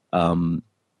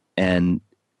 And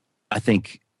I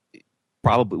think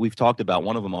probably we've talked about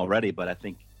one of them already, but I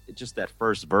think just that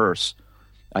first verse,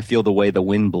 "I feel the way the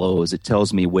wind blows. It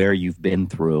tells me where you've been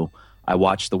through. I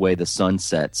watch the way the sun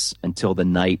sets until the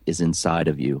night is inside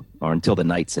of you," or until the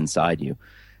night's inside you.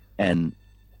 And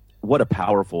what a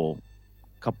powerful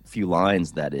few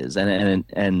lines that is. And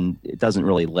it doesn't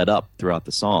really let up throughout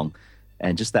the song.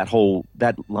 And just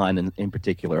that line in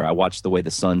particular, "I watch the way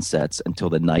the sun sets until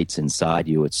the night's inside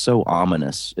you." It's so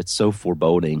ominous. It's so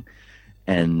foreboding.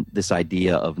 And this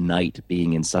idea of night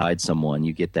being inside someone,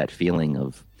 you get that feeling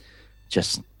of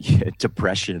just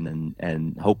depression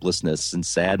and hopelessness and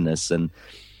sadness. And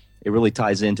it really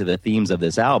ties into the themes of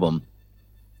this album.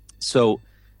 So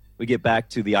we get back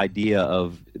to the idea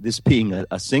of this being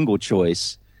a single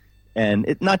choice, and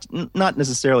it not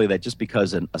necessarily that just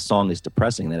because a song is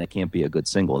depressing that it can't be a good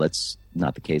single. That's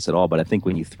not the case at all. But I think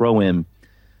when you throw in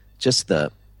just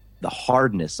the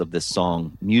hardness of this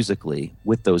song musically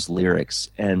with those lyrics.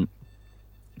 And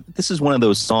this is one of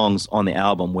those songs on the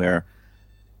album where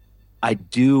I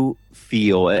do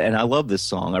feel, and I love this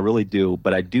song, I really do,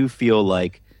 but I do feel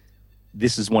like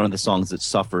this is one of the songs that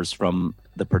suffers from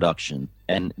the production.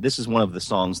 And this is one of the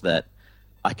songs that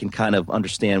I can kind of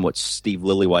understand what Steve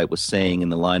Lillywhite was saying in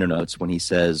the liner notes when he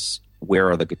says, where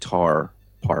are the guitar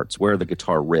parts? Where are the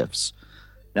guitar riffs?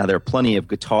 Now, there are plenty of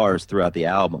guitars throughout the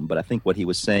album, but I think what he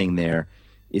was saying there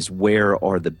is, where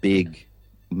are the big,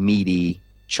 meaty,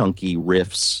 chunky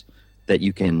riffs that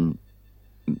you can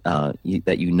you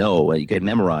can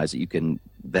memorize,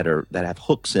 that have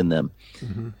hooks in them.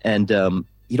 Mm-hmm. And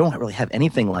you don't really have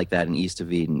anything like that in East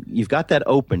of Eden. You've got that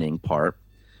opening part,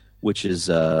 which is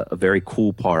a very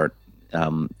cool part,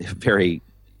 very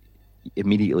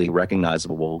immediately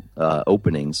recognizable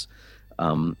openings,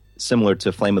 similar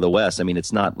to Flame of the West. I mean,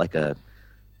 it's not like a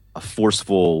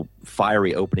forceful,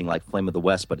 fiery opening like Flame of the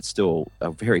West, but it's still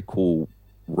a very cool,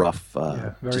 rough...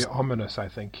 very ominous, I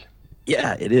think.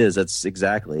 Yeah, it is. That's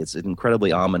exactly. It's an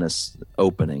incredibly ominous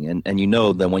opening, and you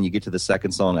know that when you get to the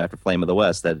second song after Flame of the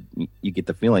West, that you get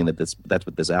the feeling that that's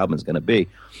what this album is going to be.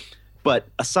 But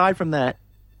aside from that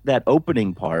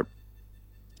opening part,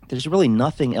 there's really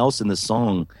nothing else in the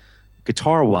song,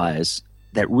 guitar-wise,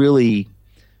 that really,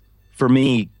 for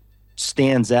me,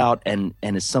 stands out and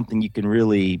is something you can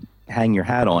really hang your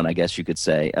hat on, I guess you could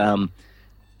say.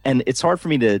 And it's hard for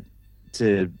me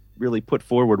to really put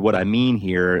forward what I mean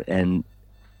here, and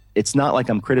it's not like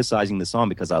I'm criticizing the song,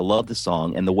 because I love the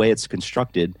song, and the way it's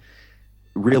constructed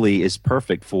really is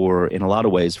perfect in a lot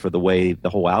of ways, for the way the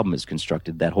whole album is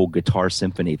constructed, that whole guitar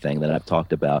symphony thing that I've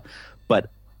talked about. But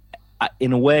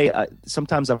in a way,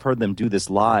 sometimes I've heard them do this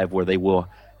live, where they will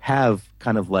have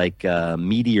kind of like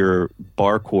meteor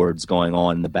bar chords going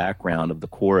on in the background of the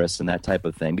chorus and that type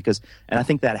of thing, and I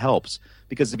think that helps,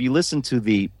 because if you listen to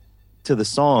the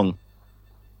song,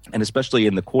 and especially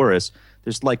in the chorus,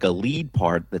 there's like a lead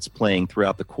part that's playing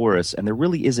throughout the chorus, and there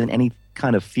really isn't any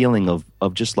kind of feeling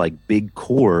of just like big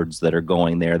chords that are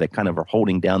going there that kind of are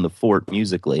holding down the fort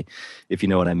musically, if you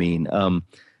know what I mean. And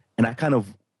I kind of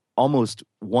almost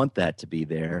want that to be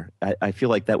there. I feel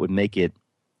like that would make it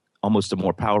almost a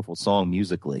more powerful song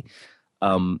musically.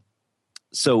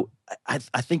 So I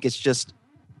think it's just,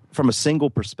 from a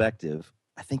single perspective,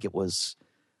 I think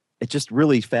it just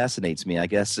really fascinates me, I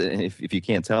guess, if you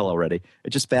can't tell already.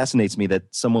 It just fascinates me that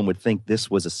someone would think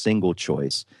this was a single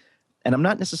choice. And I'm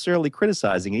not necessarily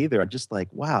criticizing either. I'm just like,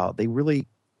 wow, they really,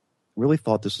 really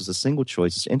thought this was a single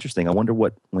choice. It's interesting. I wonder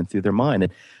what went through their mind.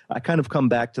 And I kind of come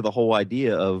back to the whole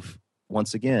idea of,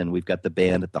 once again, we've got the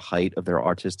band at the height of their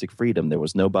artistic freedom. There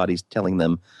was nobody telling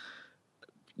them,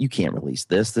 you can't release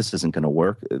this. This isn't going to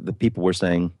work. The people were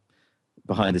saying,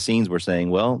 behind the scenes, were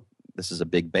saying, well, this is a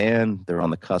big band. They're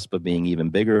on the cusp of being even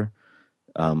bigger.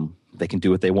 They can do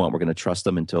what they want. We're going to trust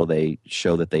them until they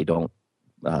show that they don't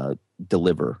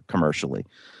deliver commercially.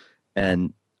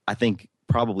 And I think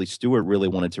probably Stewart really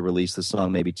wanted to release the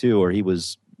song maybe too, or he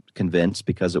was convinced,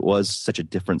 because it was such a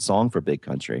different song for Big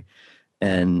Country.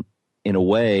 And in a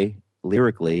way,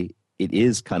 lyrically, it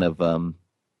is kind of,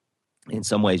 in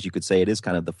some ways you could say it is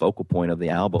kind of the focal point of the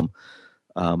album.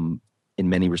 In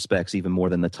many respects, even more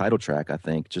than the title track, I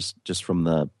think, just from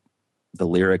the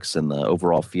lyrics and the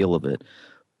overall feel of it.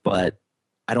 But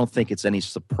I don't think it's any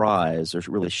surprise, or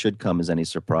really should come as any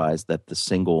surprise, that the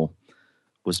single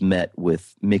was met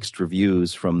with mixed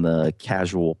reviews from the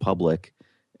casual public,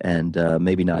 and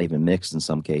maybe not even mixed in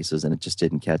some cases, and it just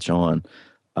didn't catch on.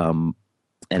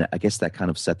 And I guess that kind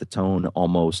of set the tone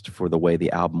almost for the way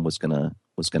the album was gonna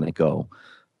go.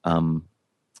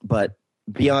 But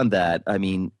beyond that, I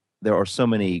mean, there are so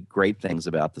many great things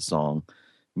about the song,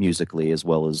 musically as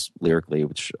well as lyrically,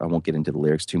 which I won't get into the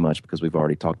lyrics too much because we've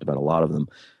already talked about a lot of them.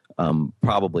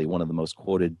 Probably one of the most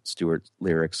quoted Stewart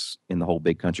lyrics in the whole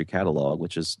Big Country catalog,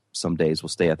 which is, some days will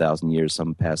stay 1,000 years,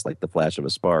 some pass like the flash of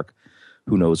a spark.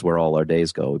 Who knows where all our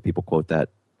days go? People quote that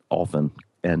often,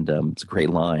 and it's a great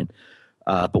line.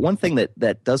 But one thing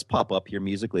that does pop up here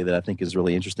musically that I think is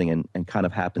really interesting, and kind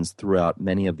of happens throughout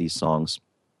many of these songs,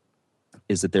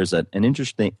 is that there's an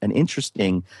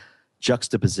interesting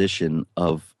juxtaposition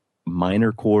of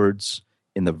minor chords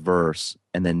in the verse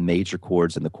and then major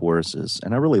chords in the choruses,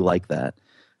 and I really like that.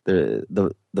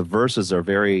 The verses are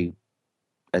very,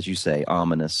 as you say,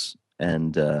 ominous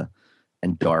and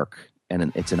dark,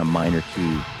 and it's in a minor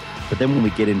key. But then when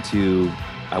we get into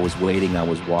 "I Was Waiting, I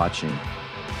Was Watching,"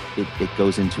 it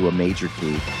goes into a major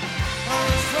key.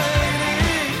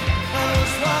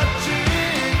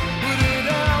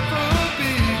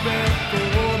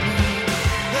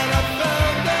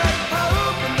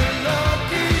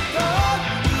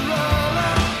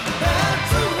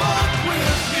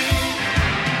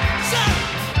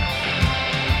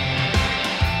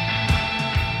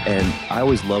 And I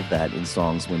always love that in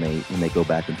songs when they go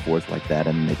back and forth like that,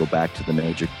 and they go back to the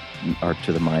major or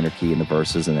to the minor key in the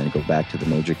verses, and then go back to the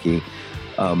major key.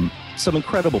 Some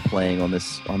incredible playing on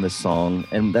this song,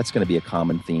 and that's going to be a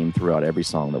common theme throughout every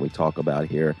song that we talk about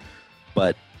here.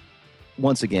 But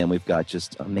once again, we've got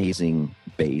just amazing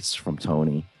bass from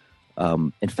Tony.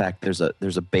 In fact, there's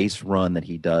a bass run that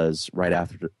he does right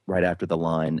after the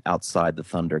line "Outside the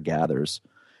thunder gathers,"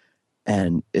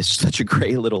 and it's such a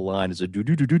great little line. It's a do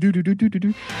do do do do do do do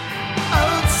do.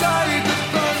 Outside the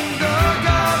thunder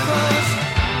gathers,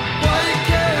 why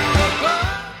care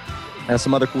about? Has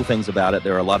some other cool things about it.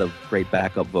 There are a lot of great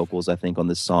backup vocals, I think, on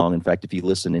this song. In fact, if you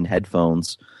listen in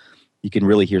headphones, you can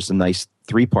really hear some nice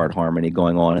 3-part harmony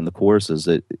going on in the choruses.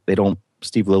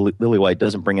 Steve Lillywhite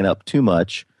doesn't bring it up too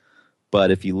much, but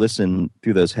if you listen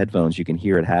through those headphones, you can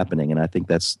hear it happening, and I think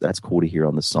that's cool to hear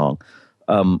on this song.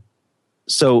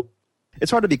 So it's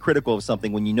hard to be critical of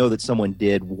something when you know that someone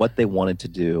did what they wanted to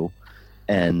do,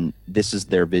 and this is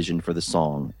their vision for the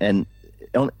song. And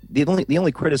the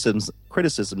only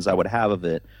criticisms I would have of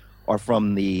it are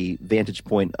from the vantage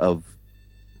point of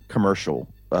commercial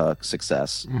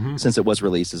success, since it was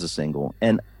released as a single,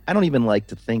 and I don't even like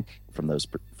to think from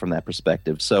that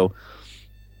perspective. So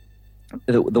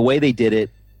the way they did it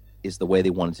is the way they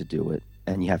wanted to do it,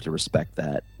 and you have to respect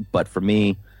that. But for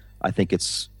me, I think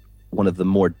it's one of the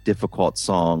more difficult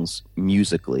songs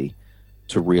musically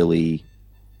to really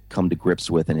come to grips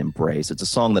with and embrace. It's a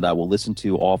song that I will listen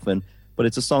to often, but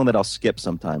it's a song that I'll skip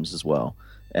sometimes as well.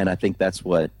 And I think that's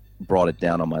what brought it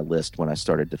down on my list when I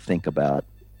started to think about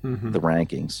the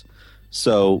rankings.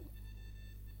 So,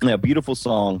 yeah, beautiful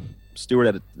song. Stewart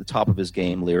at the top of his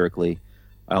game lyrically.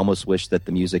 I almost wish that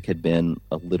the music had been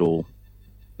a little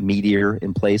meatier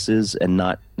in places and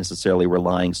not necessarily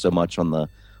relying so much on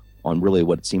really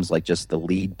what it seems like just the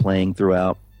lead playing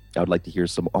throughout. I would like to hear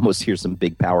some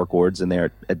big power chords in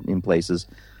there in places,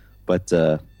 but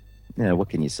what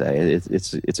can you say?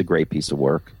 It's a great piece of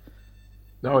work.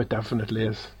 No, it definitely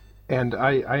is. And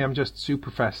I am just super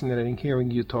fascinated in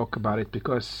hearing you talk about it,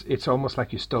 because it's almost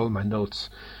like you stole my notes.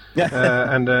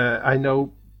 And I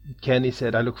know Kenny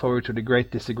said, I look forward to the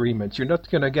great disagreements. You're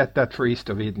not going to get that for East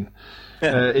of Eden,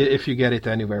 if you get it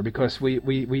anywhere, because we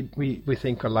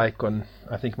think alike on,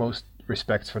 I think, most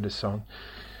respects for this song.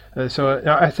 So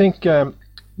I think the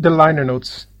liner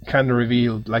notes kind of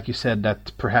revealed, like you said,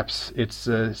 that perhaps it's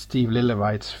Steve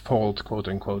Lillywhite's fault, quote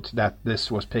unquote, that this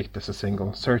was picked as a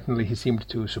single. Certainly he seemed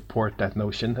to support that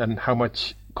notion, and how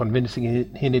much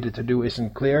convincing he needed to do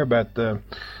isn't clear, but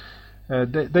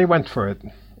they went for it,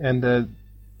 and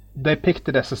they picked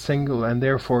it as a single, and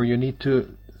therefore you need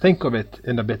to think of it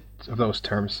in a bit of those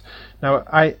terms. Now,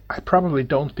 I probably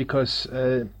don't, because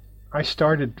I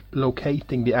started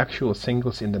locating the actual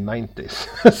singles in the 90s.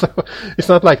 So it's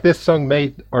not like this song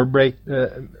made or broke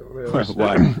the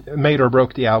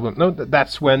album. No,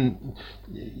 that's when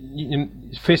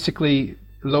physically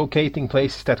locating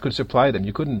places that could supply them.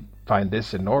 You couldn't find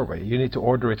this in Norway. You need to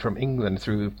order it from England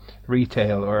through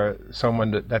retail or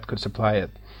someone that could supply it.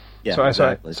 Yeah, so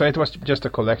exactly. So it was just a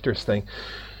collector's thing.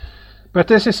 But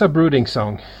this is a brooding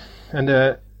song, and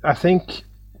I think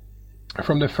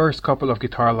from the first couple of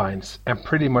guitar lines and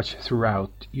pretty much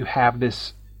throughout, you have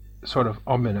this sort of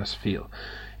ominous feel.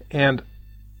 And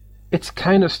it's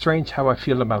kind of strange how I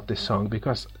feel about this song,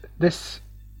 because this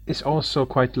is also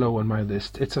quite low on my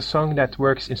list. It's a song that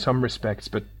works in some respects,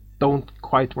 but don't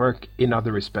quite work in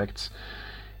other respects.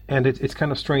 And it's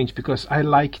kind of strange, because I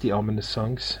like the ominous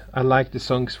songs. I like the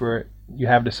songs where you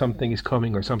have the something is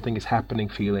coming or something is happening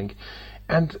feeling.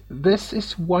 And this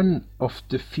is one of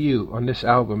the few on this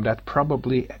album that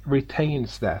probably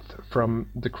retains that from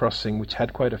The Crossing, which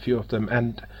had quite a few of them,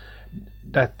 and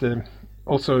that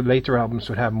also later albums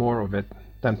would have more of it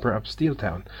than perhaps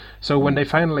Steeltown. So when they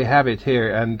finally have it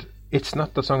here, and it's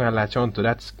not the song I latch onto,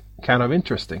 that's kind of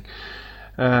interesting.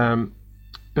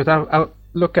 But I'll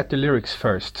look at the lyrics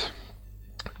first.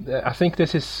 I think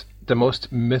this is the most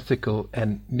mythical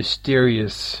and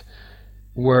mysterious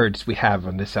words we have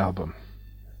on this album.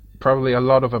 Probably a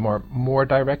lot of them are more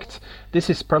direct. This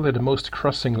is probably the most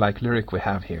Crossing-like lyric we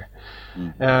have here.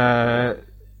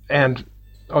 And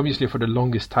obviously for the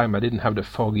longest time I didn't have the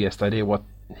foggiest idea what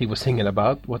he was singing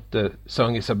about, what the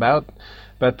song is about.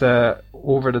 But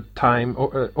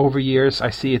over years, I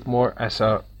see it more as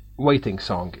a waiting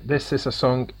song. This is a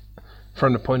song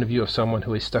from the point of view of someone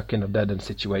who is stuck in a dead-end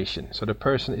situation. So the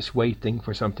person is waiting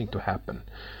for something to happen.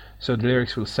 So the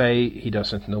lyrics will say he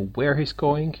doesn't know where he's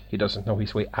going, he doesn't know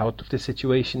his way out of the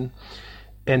situation,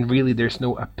 and really there's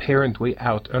no apparent way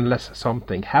out unless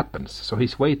something happens. So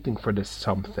he's waiting for this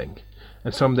something.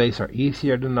 And some days are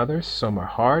easier than others, some are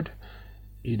hard,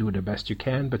 you do the best you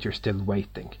can, but you're still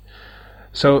waiting.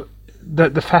 So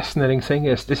the fascinating thing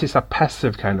is this is a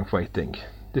passive kind of waiting.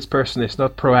 This person is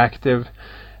not proactive,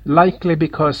 likely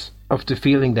because of the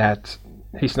feeling that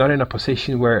he's not in a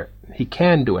position where he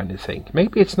can do anything.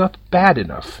 Maybe it's not bad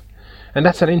enough. And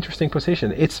that's an interesting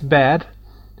position. It's bad,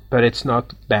 but it's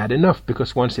not bad enough,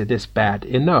 because once it is bad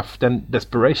enough, then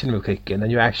desperation will kick in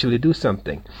and you actually do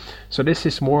something. So this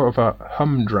is more of a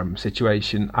humdrum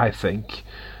situation, I think.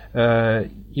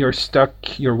 You're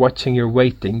stuck, you're watching, you're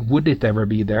waiting. Would it ever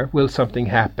be there? Will something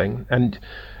happen? And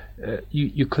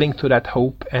you cling to that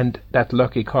hope and that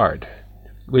lucky card.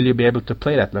 Will you be able to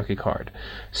play that lucky card?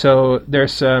 So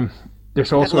there's all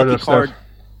sort of stuff.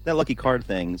 That lucky card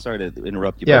thing, sorry to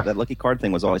interrupt you, Yeah. but that lucky card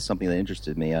thing was always something that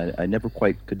interested me. I never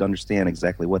quite could understand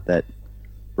exactly what that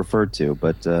referred to,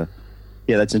 but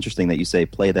yeah, that's interesting that you say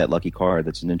play that lucky card.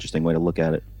 That's an interesting way to look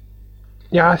at it.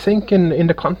 Yeah, I think in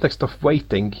the context of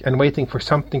waiting and waiting for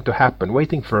something to happen,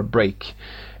 waiting for a break,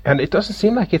 and it doesn't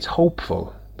seem like it's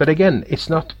hopeful, but again, it's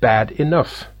not bad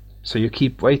enough, so you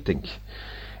keep waiting.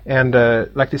 And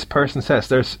like this person says,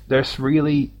 there's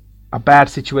really a bad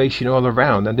situation all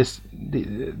around, and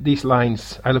these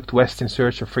lines: I looked west in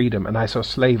search of freedom and I saw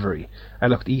slavery. I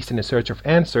looked east in search of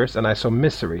answers and I saw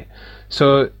misery.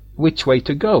 So which way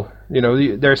to go?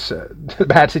 There's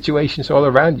bad situations all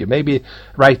around you. Maybe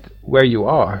right where you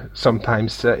are.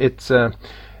 Sometimes it's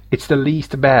the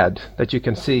least bad that you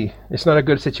can see. It's not a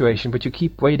good situation, but you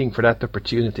keep waiting for that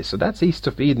opportunity. So that's East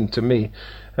of Eden to me,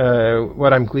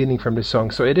 what I'm gleaning from this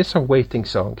song. So it is a waiting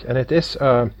song, and it is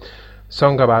a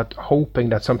song about hoping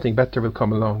that something better will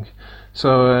come along.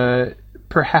 So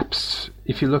perhaps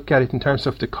if you look at it in terms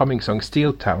of the coming song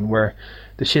Steeltown, where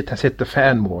the shit has hit the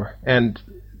fan more and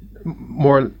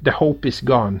more the hope is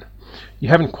gone, you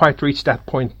haven't quite reached that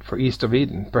point for East of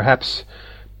Eden. Perhaps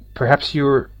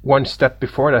you're one step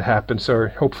before that happens, or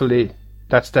hopefully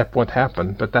that step won't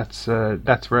happen. But that's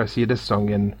where I see this song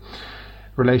in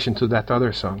relation to that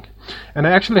other song. And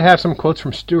I actually have some quotes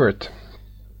from Stewart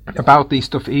about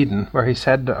East of Eden, where he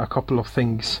said a couple of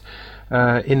things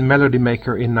in Melody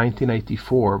Maker in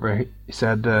 1984, where he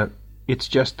said, it's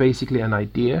just basically an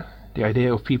idea, the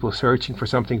idea of people searching for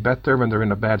something better when they're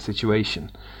in a bad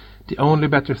situation. The only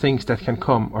better things that can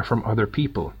come are from other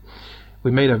people.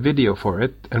 We made a video for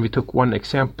it, and we took one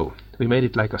example. We made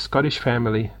it like a Scottish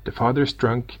family. The father's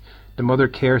drunk, the mother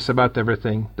cares about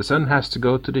everything, the son has to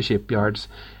go to the shipyards,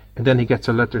 and then he gets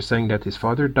a letter saying that his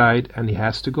father died and he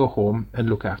has to go home and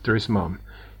look after his mom.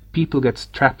 People get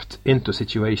trapped into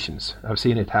situations. I've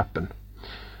seen it happen.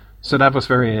 So that was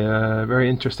very very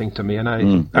interesting to me, and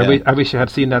I wish I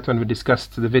had seen that when we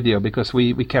discussed the video, because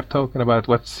we kept talking about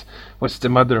what's the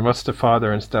mother and what's the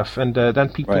father and stuff, and then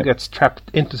people get trapped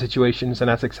into situations, and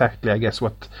that's exactly, I guess,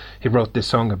 what he wrote this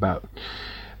song about.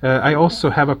 I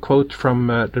also have a quote from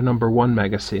the Number One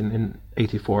magazine in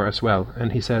 '84 as well,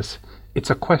 and he says, "It's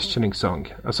a questioning song,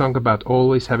 a song about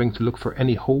always having to look for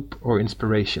any hope or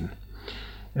inspiration."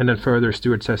 And then further,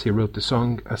 Stewart says he wrote the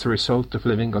song as a result of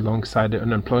living alongside the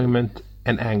unemployment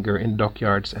and anger in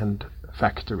dockyards and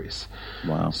factories.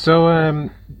 Wow. So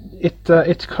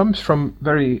it comes from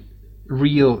very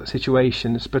real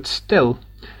situations, but still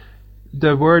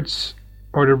the words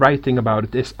or the writing about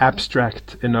it is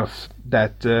abstract enough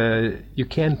that you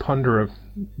can ponder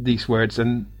these words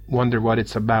and wonder what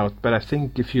it's about. But I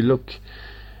think if you look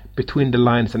between the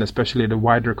lines, and especially the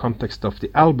wider context of the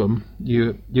album,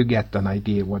 you get an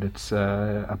idea what it's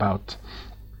about.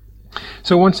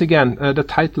 So once again, the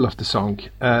title of the song,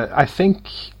 I think,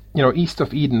 East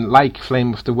of Eden, like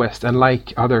Flame of the West and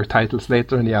like other titles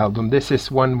later in the album, this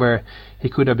is one where he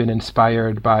could have been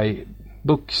inspired by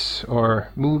books or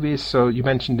movies. So you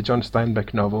mentioned the John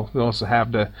Steinbeck novel. We also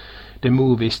have the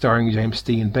movie starring James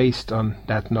Dean based on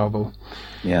that novel.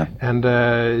 Yeah. And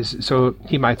so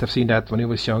he might have seen that when he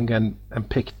was young and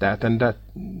picked that. And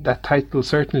that title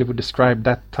certainly would describe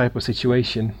that type of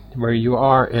situation where you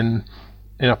are in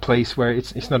a place where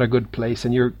it's not a good place,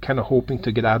 and you're kind of hoping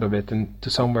to get out of it and to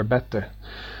somewhere better.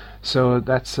 So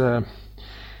that's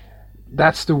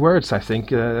the words, I think.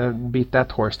 Beat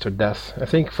that horse to death. I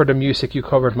think for the music, you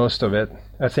covered most of it.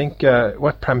 I think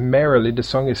what primarily the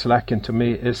song is lacking to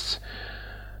me is,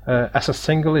 as a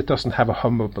single, it doesn't have a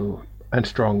hummable and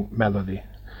strong melody.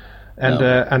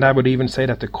 And I would even say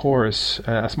that the chorus,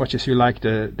 as much as you like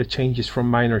the changes from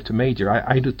minor to major,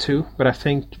 I do too, but I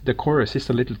think the chorus is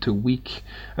a little too weak.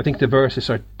 I think the verses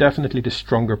are definitely the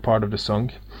stronger part of the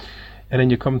song. And then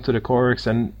you come to the chorus,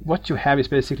 and what you have is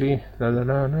basically la la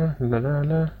la la la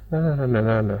la la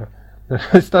la la.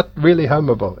 It's not really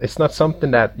hummable. It's not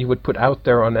something that you would put out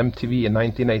there on MTV in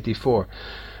 1984.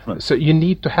 So you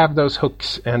need to have those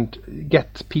hooks and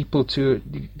get people to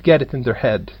get it in their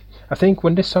head. I think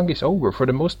when this song is over, for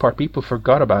the most part, people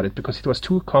forgot about it because it was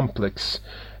too complex.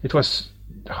 It was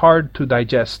hard to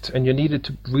digest, and you needed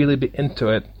to really be into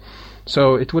it.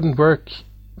 So it wouldn't work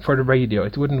for the radio.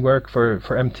 It wouldn't work for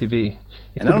MTV.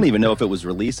 And I don't even know if it was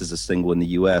released as a single in the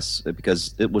U.S.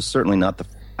 because it was certainly not the...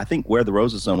 I think Where the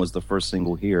Roses Sown was the first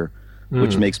single here,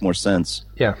 which makes more sense.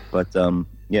 Yeah. But,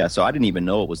 yeah, so I didn't even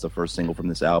know it was the first single from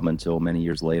this album until many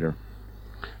years later.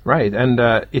 Right, and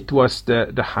it was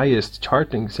the highest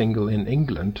charting single in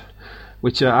England,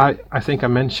 which I think I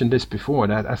mentioned this before,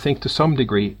 that I think to some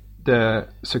degree the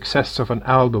success of an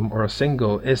album or a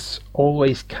single is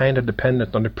always kind of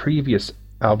dependent on the previous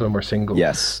album or single.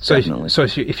 Yes, so definitely.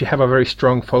 If you have a very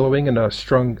strong following and a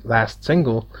strong last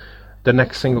single, the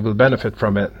next single will benefit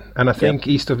from it. And I think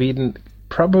East of Eden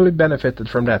probably benefited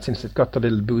from that since it got a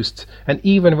little boost. And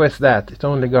even with that, it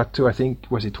only got to, I think,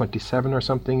 was it 27 or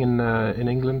something in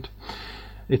England?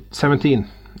 17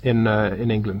 in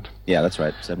England. Yeah, that's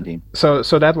right, 17. So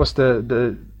that was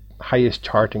the highest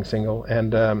charting single,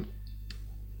 and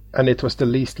it was the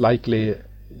least likely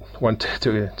one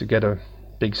to get a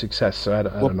big success. So I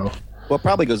don't know. Well, it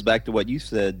probably goes back to what you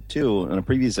said too in a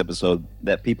previous episode,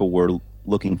 that people were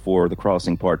looking for The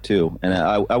Crossing Part 2, and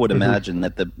I would imagine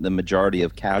that the majority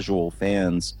of casual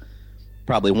fans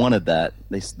probably wanted that.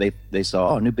 They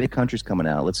saw, New Big Country's coming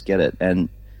out, let's get it, and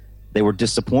they were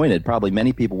disappointed. Probably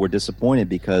many people were disappointed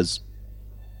because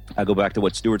I go back to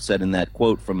what Stewart said in that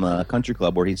quote from Country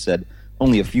Club, where he said,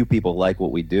 "Only a few people like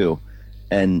what we do,"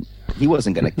 and he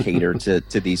wasn't going to cater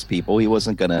to these people. He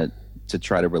wasn't going to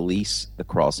try to release The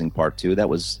Crossing Part 2. That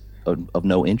was of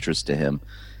no interest to him.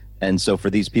 And so for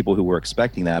these people who were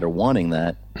expecting that or wanting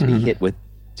that to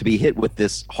be hit with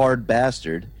this hard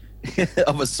bastard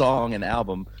of a song and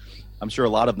album, I'm sure a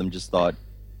lot of them just thought,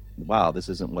 wow, this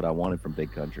isn't what I wanted from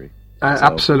Big Country.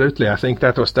 Absolutely, I think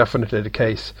that was definitely the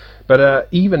case. But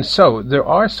even so, there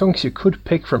are songs you could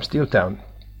pick from Steeltown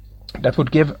that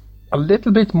would give a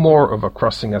little bit more of a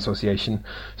crossing association.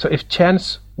 So if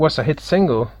Chance was a hit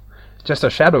single, Just a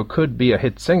Shadow could be a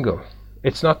hit single.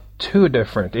 It's not too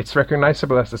different. It's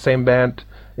recognizable as the same band.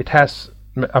 It has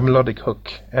a melodic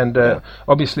hook, and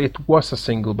obviously it was a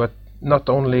single, but not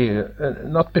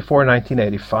before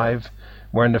 1985,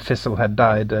 when the Fizzle had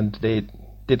died and they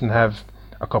didn't have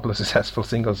a couple of successful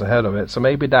singles ahead of it. So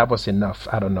maybe that was enough.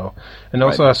 I don't know. And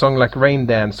also a song like Rain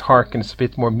Dance harkens a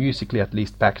bit more musically, at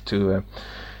least, back to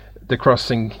The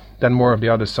Crossing than more of the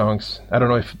other songs. I don't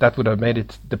know if that would have made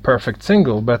it the perfect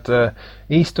single, but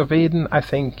East of Eden, I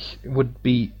think, would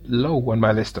be low on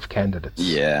my list of candidates.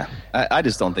 Yeah, I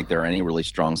just don't think there are any really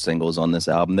strong singles on this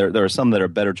album. There are some that are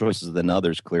better choices than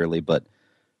others, clearly, but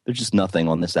there's just nothing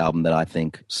on this album that I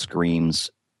think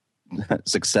screams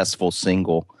successful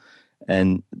single,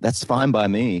 and that's fine by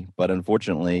me. But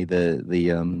unfortunately,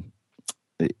 the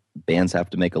bands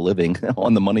have to make a living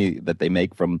on the money that they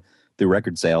make from through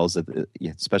record sales,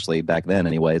 especially back then.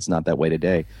 Anyway, it's not that way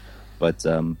today. But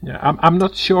I'm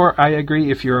not sure I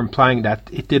agree if you're implying that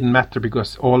it didn't matter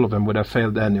because all of them would have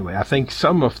failed anyway. I think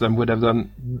some of them would have done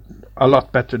a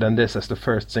lot better than this as the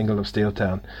first single of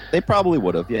Steeltown. They probably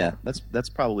would have, yeah. That's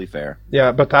probably fair.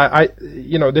 Yeah, but I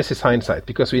this is hindsight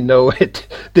because we know it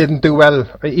didn't do well.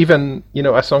 Even,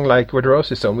 a song like Where the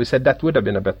Roses Sown, we said that would have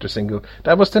been a better single.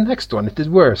 That was the next one. It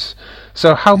did worse.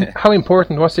 So how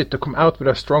important was it to come out with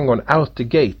a strong one out the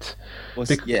gate?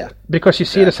 Because you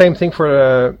see the same thing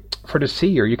for the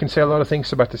Seer. You can say a lot of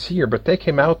things about the Seer, but they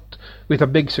came out with a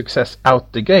big success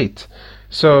out the gate.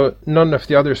 So none of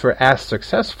the others were as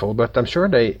successful, but I'm sure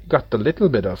they got a little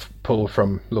bit of pull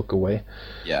from Look Away.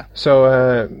 Yeah. So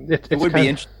it would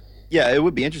be it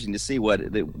would be interesting to see what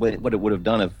it would have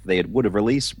done if they would have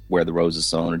released Where the Roses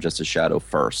Sown or Just a Shadow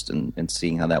first, and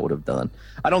seeing how that would have done.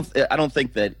 I don't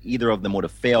think that either of them would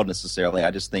have failed necessarily.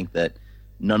 I just think that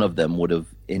none of them would have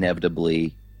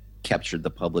inevitably captured the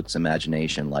public's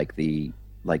imagination like the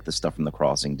stuff from The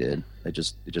Crossing did. It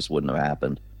just wouldn't have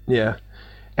happened. Yeah.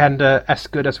 And as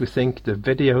good as we think the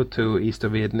video to East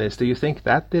of Eden is, do you think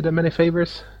that did them any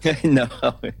favors? No,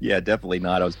 yeah, definitely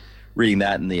not. I was reading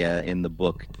that in the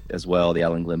book as well, the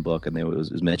Alan Glenn book, and it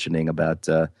was mentioning about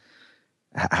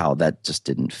how that just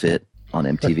didn't fit on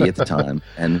MTV at the time,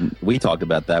 and we talked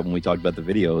about that when we talked about the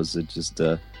videos. It just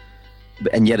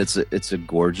and yet it's a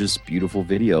gorgeous, beautiful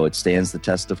video. It stands the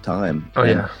test of time. Oh,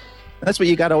 yeah. That's what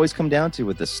you got to always come down to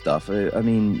with this stuff. I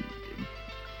mean,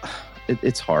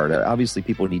 it's hard. Obviously,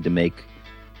 people need to make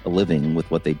a living with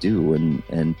what they do,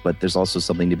 but there's also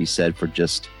something to be said for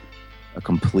just a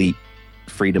complete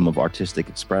freedom of artistic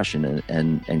expression,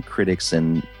 and critics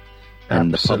and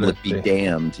and Absolutely. the public be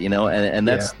damned, and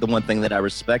that's Yeah. the one thing that I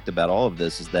respect about all of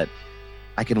this is that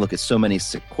I can look at so many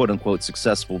quote unquote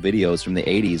successful videos from the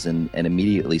 80s and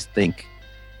immediately think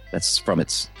that's from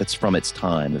its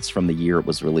time. It's from the year it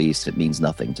was released. It means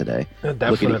nothing today.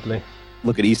 Definitely.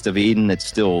 Look at East of Eden. It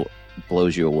still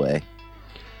blows you away.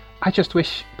 I just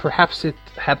wish perhaps it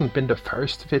hadn't been the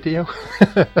first video.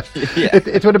 Yeah.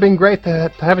 It would have been great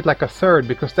to have it like a third,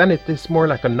 because then it is more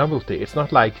like a novelty. It's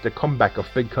not like the comeback of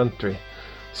Big Country.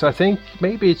 So I think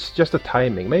maybe it's just the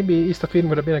timing. Maybe East of Eden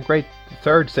would have been a great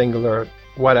third single or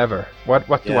whatever. What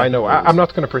do Yeah, I know? it was- I'm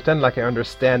not going to pretend like I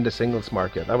understand the singles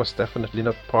market. I was definitely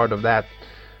not part of that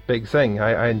big thing.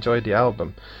 I enjoyed the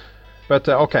album. But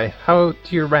okay, how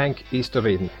do you rank East of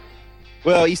Eden?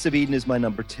 Well, East of Eden is my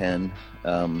number 10.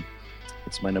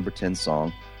 It's my number 10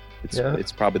 song.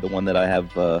 It's probably the one that I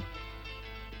have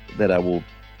that I will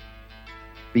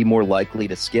be more likely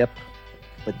to skip.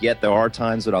 But yet there are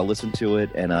times that I'll listen to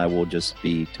it and I will just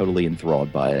be totally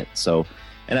enthralled by it. So,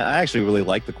 and I actually really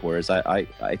like the chorus. I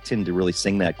tend to really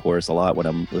sing that chorus a lot when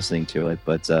I'm listening to it.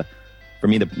 But for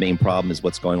me, the main problem is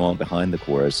what's going on behind the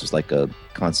chorus. There's like a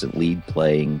constant lead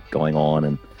playing going on,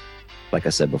 and like I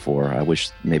said before, I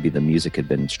wish maybe the music had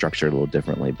been structured a little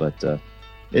differently, but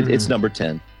it's number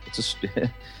 10. It's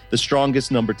the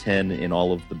strongest number 10 in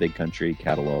all of the Big Country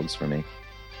catalogs for me.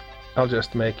 I'll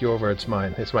just make your words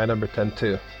mine. It's my number 10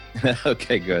 too.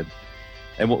 Okay, good.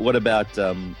 And what about,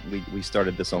 we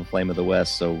started this on Flame of the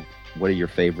West, so what are your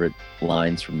favorite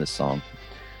lines from this song?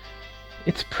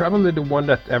 It's probably the one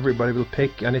that everybody will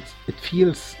pick, and it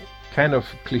feels kind of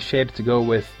cliched to go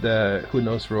with the "Who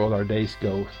knows where all our days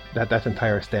go," that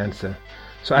entire stanza.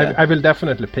 So Yeah. I will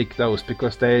definitely pick those,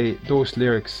 because those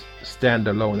lyrics stand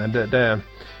alone, and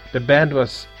the band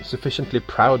was sufficiently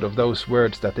proud of those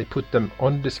words that they put them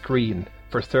on the screen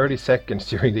for 30 seconds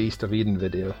during the East of Eden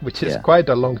video, which is Yeah. quite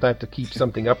a long time to keep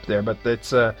something up there, but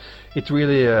it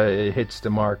really hits the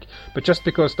mark. But just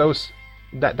because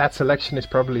that selection is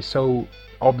probably so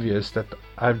obvious that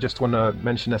I just want to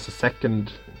mention as a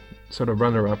second sort of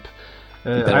runner-up.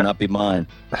 It better not be mine.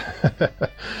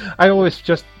 I always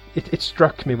just it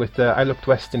struck me with I looked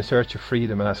west in search of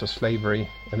freedom and I saw slavery,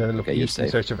 and then I looked Okay, you're east in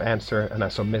safe. search of answer and I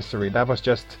saw misery. That was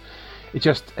just it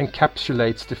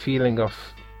encapsulates the feeling of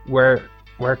where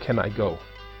can I go,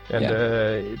 and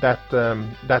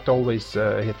that always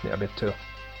hit me a bit too.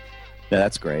 Yeah,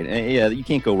 that's great. And yeah, you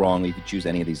can't go wrong if you choose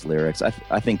any of these lyrics.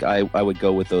 I think I would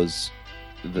go with those,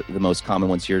 the most common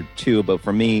ones here too. But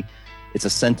for me, it's a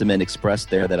sentiment expressed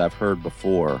there that I've heard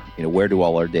before. Where do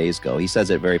all our days go? He says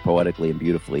it very poetically and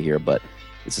beautifully here, but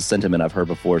it's a sentiment I've heard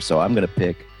before. So I'm going to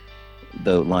pick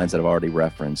the lines that I've already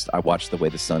referenced. I watch the way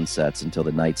the sun sets until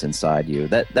the night's inside you.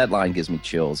 That line gives me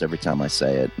chills every time I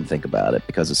say it and think about it,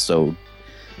 because it's so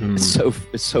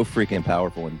freaking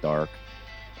powerful and dark.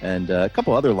 And a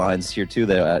couple other lines here too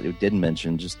that I didn't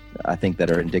mention, just I think that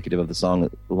are indicative of the song.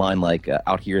 A line like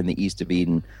 "Out here in the East of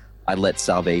Eden, I let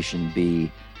salvation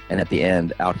be," and at the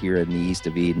end, "Out here in the East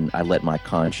of Eden, I let my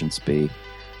conscience be."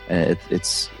 And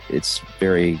it's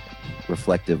very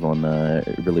reflective on.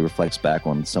 It really reflects back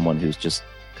on someone who's just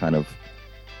kind of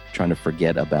trying to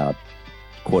forget about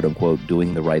quote unquote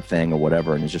doing the right thing or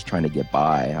whatever, and is just trying to get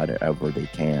by however they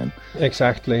can.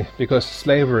 Exactly, because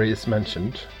slavery is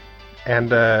mentioned.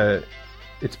 And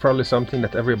it's probably something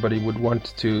that everybody would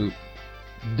want to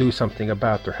do something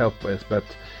about or help with. But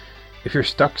if you're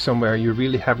stuck somewhere, you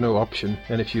really have no option.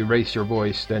 And if you raise your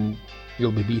voice, then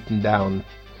you'll be beaten down.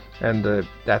 And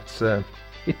that's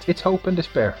it's hope and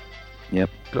despair.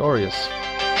 Yep. Glorious.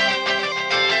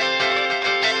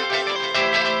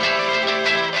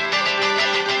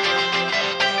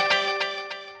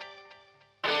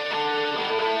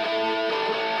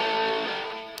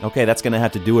 Okay, that's going to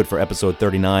have to do it for episode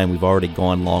 39. We've already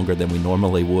gone longer than we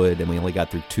normally would, and we only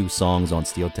got through 2 songs on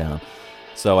Steeltown.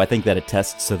 So I think that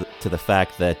attests to the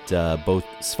fact that both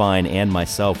Svein and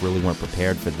myself really weren't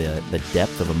prepared for the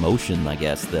depth of emotion, I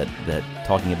guess, that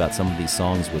talking about some of these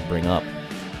songs would bring up.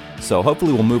 So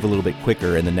hopefully we'll move a little bit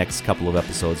quicker in the next couple of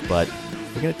episodes, but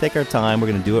we're going to take our time. We're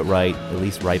going to do it right, at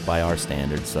least right by our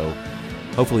standards. So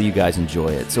hopefully you guys enjoy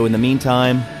it. So in the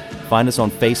meantime, find us on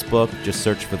Facebook. Just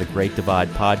search for The Great Divide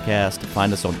Podcast.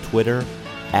 Find us on Twitter,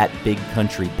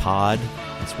 @BigCountryPod.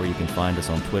 That's where you can find us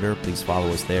on Twitter. Please follow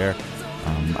us there.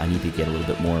 I need to get a little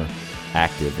bit more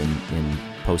active in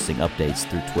posting updates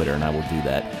through Twitter, and I will do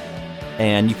that.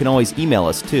 And you can always email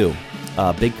us, too,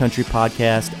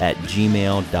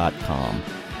 bigcountrypodcast@gmail.com.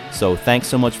 So thanks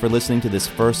so much for listening to this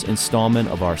first installment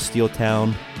of our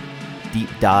Steeltown deep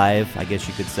dive, I guess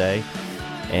you could say.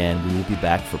 And we will be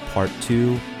back for part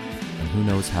 2 and who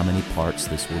knows how many parts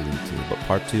this will lead to. But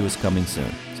part 2 is coming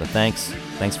soon. So thanks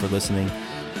for listening,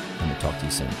 and we'll talk to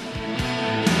you soon.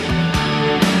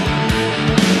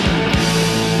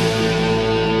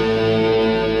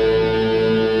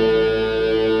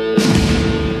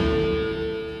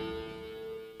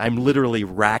 I'm literally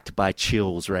racked by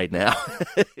chills right now.